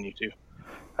continue to.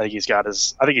 I think he's got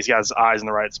his eyes in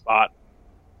the right spot.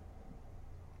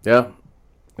 Yeah.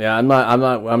 I'm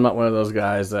not one of those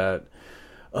guys that,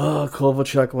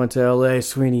 Kovalchuk went to LA,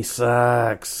 Sweeney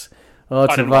sucks. Oh,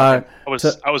 Tavares.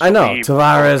 I know.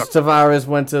 Tavares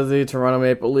went to the Toronto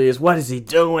Maple Leafs. What is he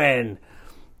doing?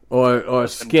 Or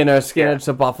Skinner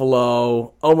to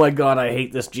Buffalo. Oh my God, I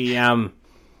hate this GM.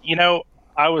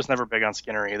 I was never big on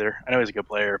Skinner either. I know he's a good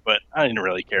player, but I didn't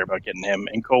really care about getting him.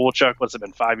 And Kovalchuk, what's it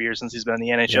been, 5 years since he's been in the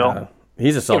NHL? Yeah.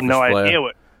 He's a selfish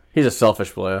player. He's a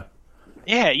selfish player.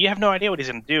 Yeah, you have no idea what he's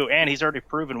going to do, and he's already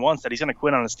proven once that he's going to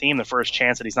quit on his team the first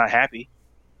chance that he's not happy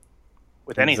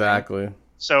with anything. Exactly.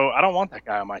 So I don't want that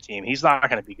guy on my team. He's not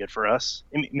going to be good for us.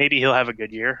 Maybe he'll have a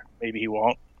good year. Maybe he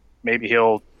won't. Maybe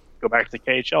he'll go back to the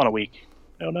KHL in a week.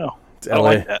 I don't know. It's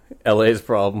LA's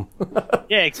problem.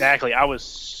 Yeah, exactly. I was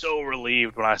so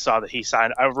relieved when I saw that he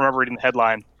signed. I remember reading the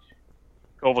headline,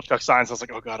 Kovalchuk signs. I was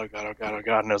like, oh, God.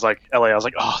 And it was like LA. I was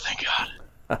like, oh, thank God.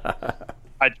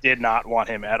 I did not want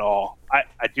him at all.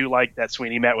 I do like that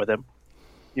Sweeney met with him,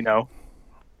 Yeah,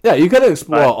 you got to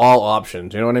explore all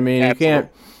options. You know what I mean? Absolutely. You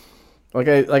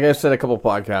can't. Like I said a couple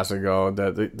podcasts ago,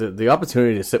 that the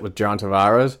opportunity to sit with John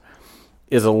Tavares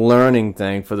is a learning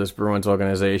thing for this Bruins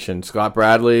organization. Scott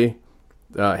Bradley,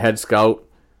 head scout,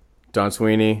 Don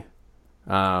Sweeney,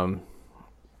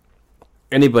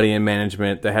 anybody in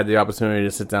management that had the opportunity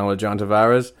to sit down with John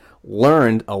Tavares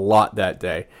learned a lot that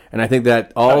day. And I think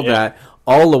that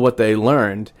all of what they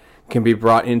learned can be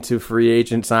brought into free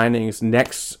agent signings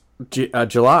next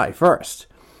July 1st.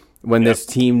 When this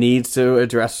team needs to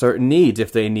address certain needs,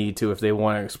 if they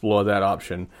want to explore that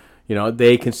option.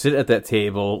 They can sit at that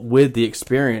table with the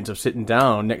experience of sitting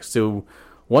down next to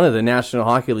one of the National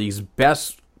Hockey League's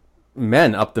best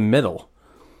men up the middle.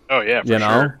 Oh, yeah, for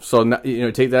sure. So,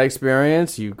 take that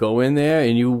experience, you go in there,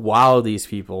 and you wow these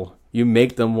people. You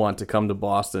make them want to come to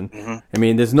Boston. Mm-hmm. I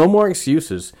mean, there's no more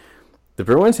excuses. The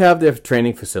Bruins have their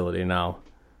training facility now.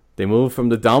 They moved from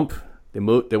the dump. They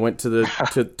went to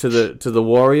the to the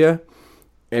Warrior.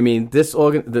 I mean, there's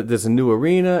a new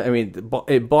arena. I mean,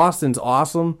 Boston's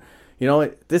awesome.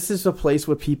 This is a place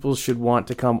where people should want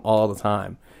to come all the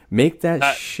time. Make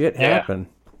that shit happen.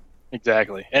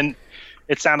 Exactly. And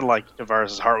it sounded like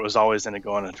Tavares' heart was always into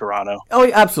going to Toronto. Oh,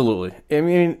 yeah, absolutely. I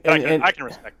mean, I can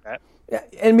respect that. Yeah,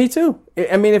 and me too.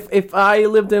 I mean, if I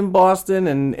lived in Boston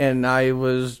and I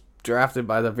was drafted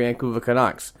by the Vancouver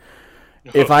Canucks,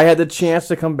 if I had the chance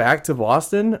to come back to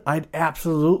Boston, I'd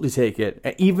absolutely take it.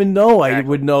 Even though I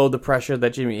would know the pressure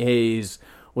that Jimmy Hayes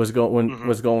was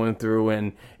going through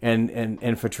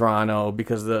and for Toronto,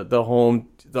 because the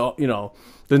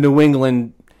New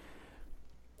England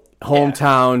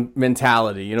hometown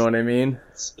mentality, you know what I mean?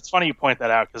 It's funny you point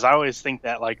that out, because I always think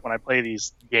that, like, when I play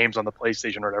these games on the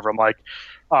PlayStation or whatever, I'm like,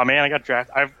 oh man, I got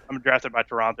drafted. I'm drafted by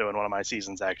Toronto in one of my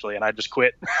seasons, actually, and I just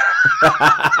quit.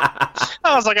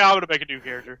 I was like, I'm gonna make a new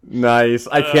character. Nice.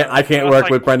 I can't work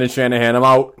with Brendan Shanahan. I'm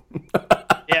out.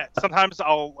 Yeah, sometimes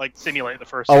I'll simulate the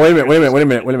first. Oh, wait a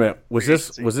minute. Was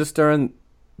this during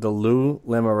the Lou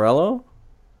Lamoriello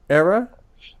era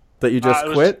that you just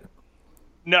quit?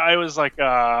 No, it was like.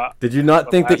 Did you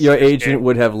not think that your agent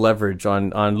would have leverage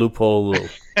on Loophole Lou?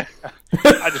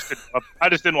 I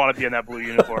just didn't want to be in that blue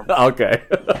uniform. Okay.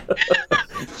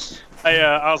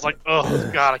 I was like,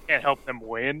 oh God, I can't help them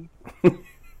win.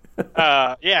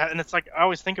 Yeah, and it's like I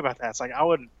always think about that. It's like I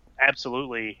would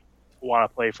absolutely want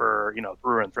to play for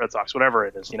Bruins, Red Sox, whatever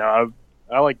it is.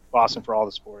 I like Boston for all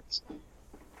the sports.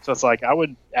 So it's like I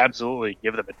would absolutely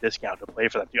give them a discount to play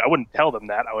for them too. I wouldn't tell them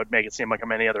that. I would make it seem like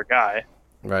I'm any other guy.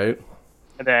 Right.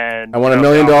 And then I want $1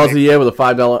 million a year with a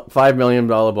 $5 million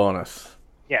bonus.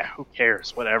 Yeah, who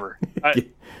cares? Whatever.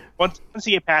 Once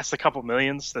you get past a couple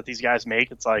millions that these guys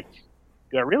make, it's like,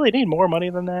 do I really need more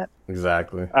money than that?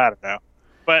 Exactly. I don't know.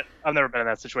 But I've never been in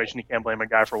that situation. You can't blame a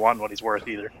guy for wanting what he's worth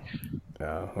either.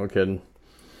 Yeah, no kidding.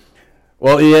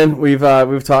 Well, Ian, we've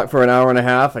talked for an hour and a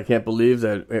half. I can't believe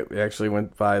that it actually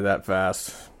went by that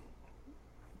fast.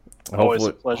 Always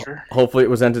a pleasure. Hopefully it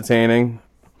was entertaining.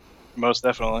 Most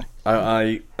definitely.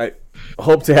 I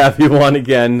hope to have you on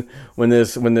again when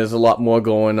there's a lot more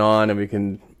going on and we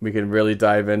can really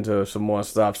dive into some more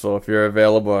stuff. So if you're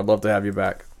available, I'd love to have you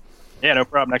back. Yeah, no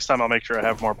problem. Next time I'll make sure I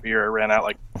have more beer. I ran out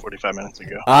like 45 minutes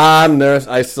ago. I'm nervous.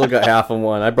 I still got half of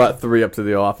one. I brought 3 up to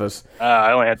the office.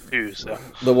 I only had 2, so.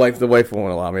 The wife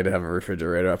won't allow me to have a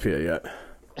refrigerator up here yet.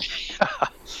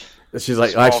 She's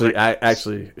like,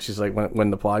 actually, she's like,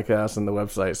 when the podcast and the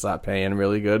website stop paying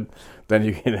really good, then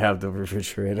you can have the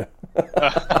refrigerator.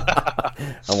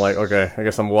 I'm like, okay, I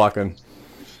guess I'm walking.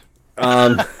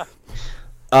 Are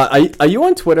you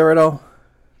on Twitter at all?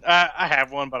 I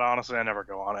have one, but honestly, I never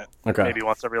go on it. Okay. Maybe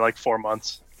once every 4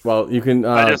 months. Well, you can.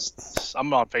 I'm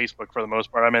on Facebook for the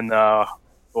most part. I'm in go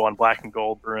on Black and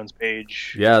Gold Bruins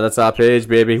page. Yeah, that's our page,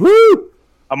 baby. Woo!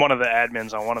 I'm one of the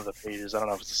admins on one of the pages. I don't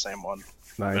know if it's the same one.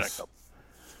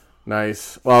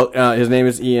 Nice. Well, his name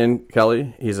is Ian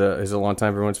Kelly. He's a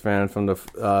longtime Bruins fan from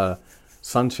the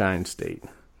Sunshine State.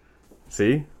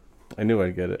 See? I knew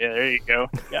I'd get it. Yeah, there you go.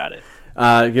 Got it.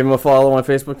 Give him a follow on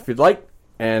Facebook if you'd like,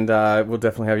 and we'll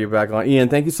definitely have you back on. Ian,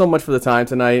 thank you so much for the time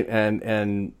tonight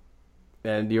and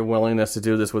your willingness to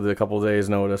do this with a couple of days'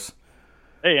 notice.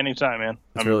 Hey, anytime, man.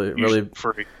 It's I'm really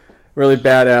free. Really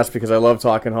badass because I love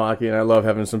talking hockey and I love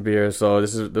having some beers. So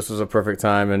this was a perfect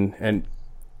time, and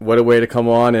what a way to come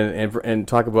on and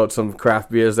talk about some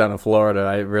craft beers down in Florida.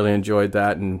 I really enjoyed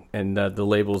that and the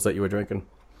labels that you were drinking.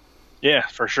 Yeah,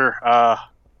 for sure.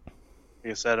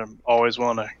 Like I said, I'm always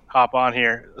willing to hop on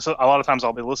here. So a lot of times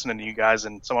I'll be listening to you guys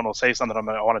and someone will say something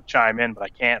I want to chime in, but I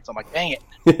can't. So I'm like, dang it.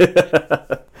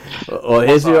 Well,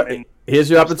 here's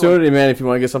your opportunity, man. If you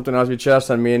want to get something off your chest,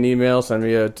 send me an email, send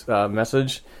me a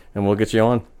message, and we'll get you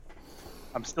on.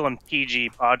 I'm still in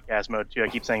PG podcast mode, too. I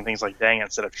keep saying things like dang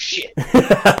instead of shit.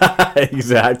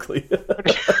 Exactly.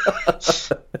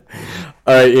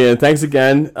 All right, Ian, thanks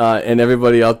again. And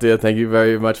everybody out there, thank you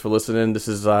very much for listening. This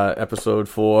is episode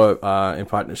 4 in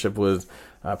partnership with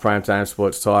Primetime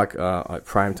Sports Talk at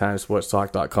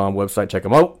primetimesportstalk.com website. Check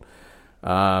them out.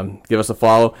 Give us a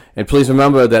follow. And please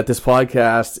remember that this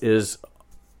podcast is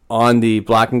on the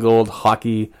Black and Gold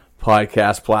Hockey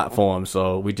Podcast platform.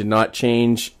 So we did not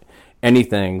change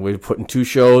anything. We're putting 2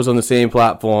 shows on the same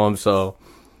platform. So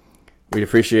we'd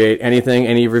appreciate anything,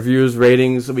 any reviews,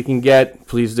 ratings that we can get.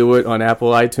 Please do it on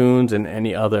Apple iTunes and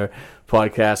any other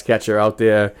podcast catcher out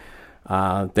there.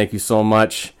 Thank you so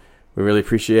much. We really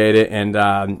appreciate it, and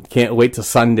can't wait till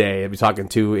Sunday. I'll be talking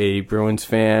to a Bruins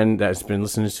fan that's been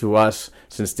listening to us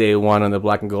since day one on the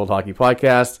Black and Gold Hockey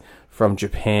Podcast from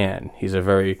Japan. He's a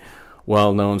very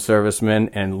well-known serviceman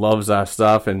and loves our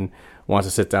stuff and wants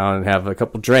to sit down and have a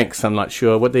couple drinks. I'm not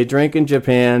sure what they drink in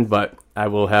Japan, but I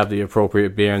will have the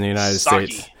appropriate beer in the United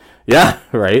States. Yeah,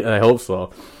 right. I hope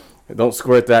so. Don't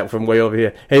squirt that from way over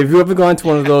here. Hey, have you ever gone to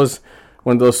one of those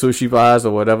sushi bars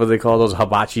or whatever they call those,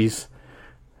 hibachis?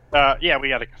 Yeah, we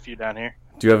got a few down here.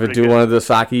 Do you ever do one of the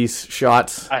sake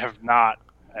shots? I have not.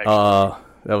 Actually.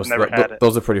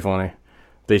 Those are pretty funny.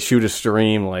 They shoot a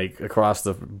stream like across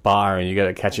the bar, and you got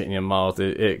to catch it in your mouth.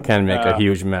 It can make a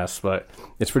huge mess, but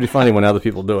it's pretty funny when other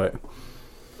people do it.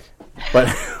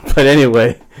 But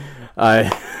anyway,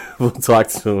 we'll talk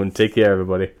soon. Take care,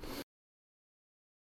 everybody.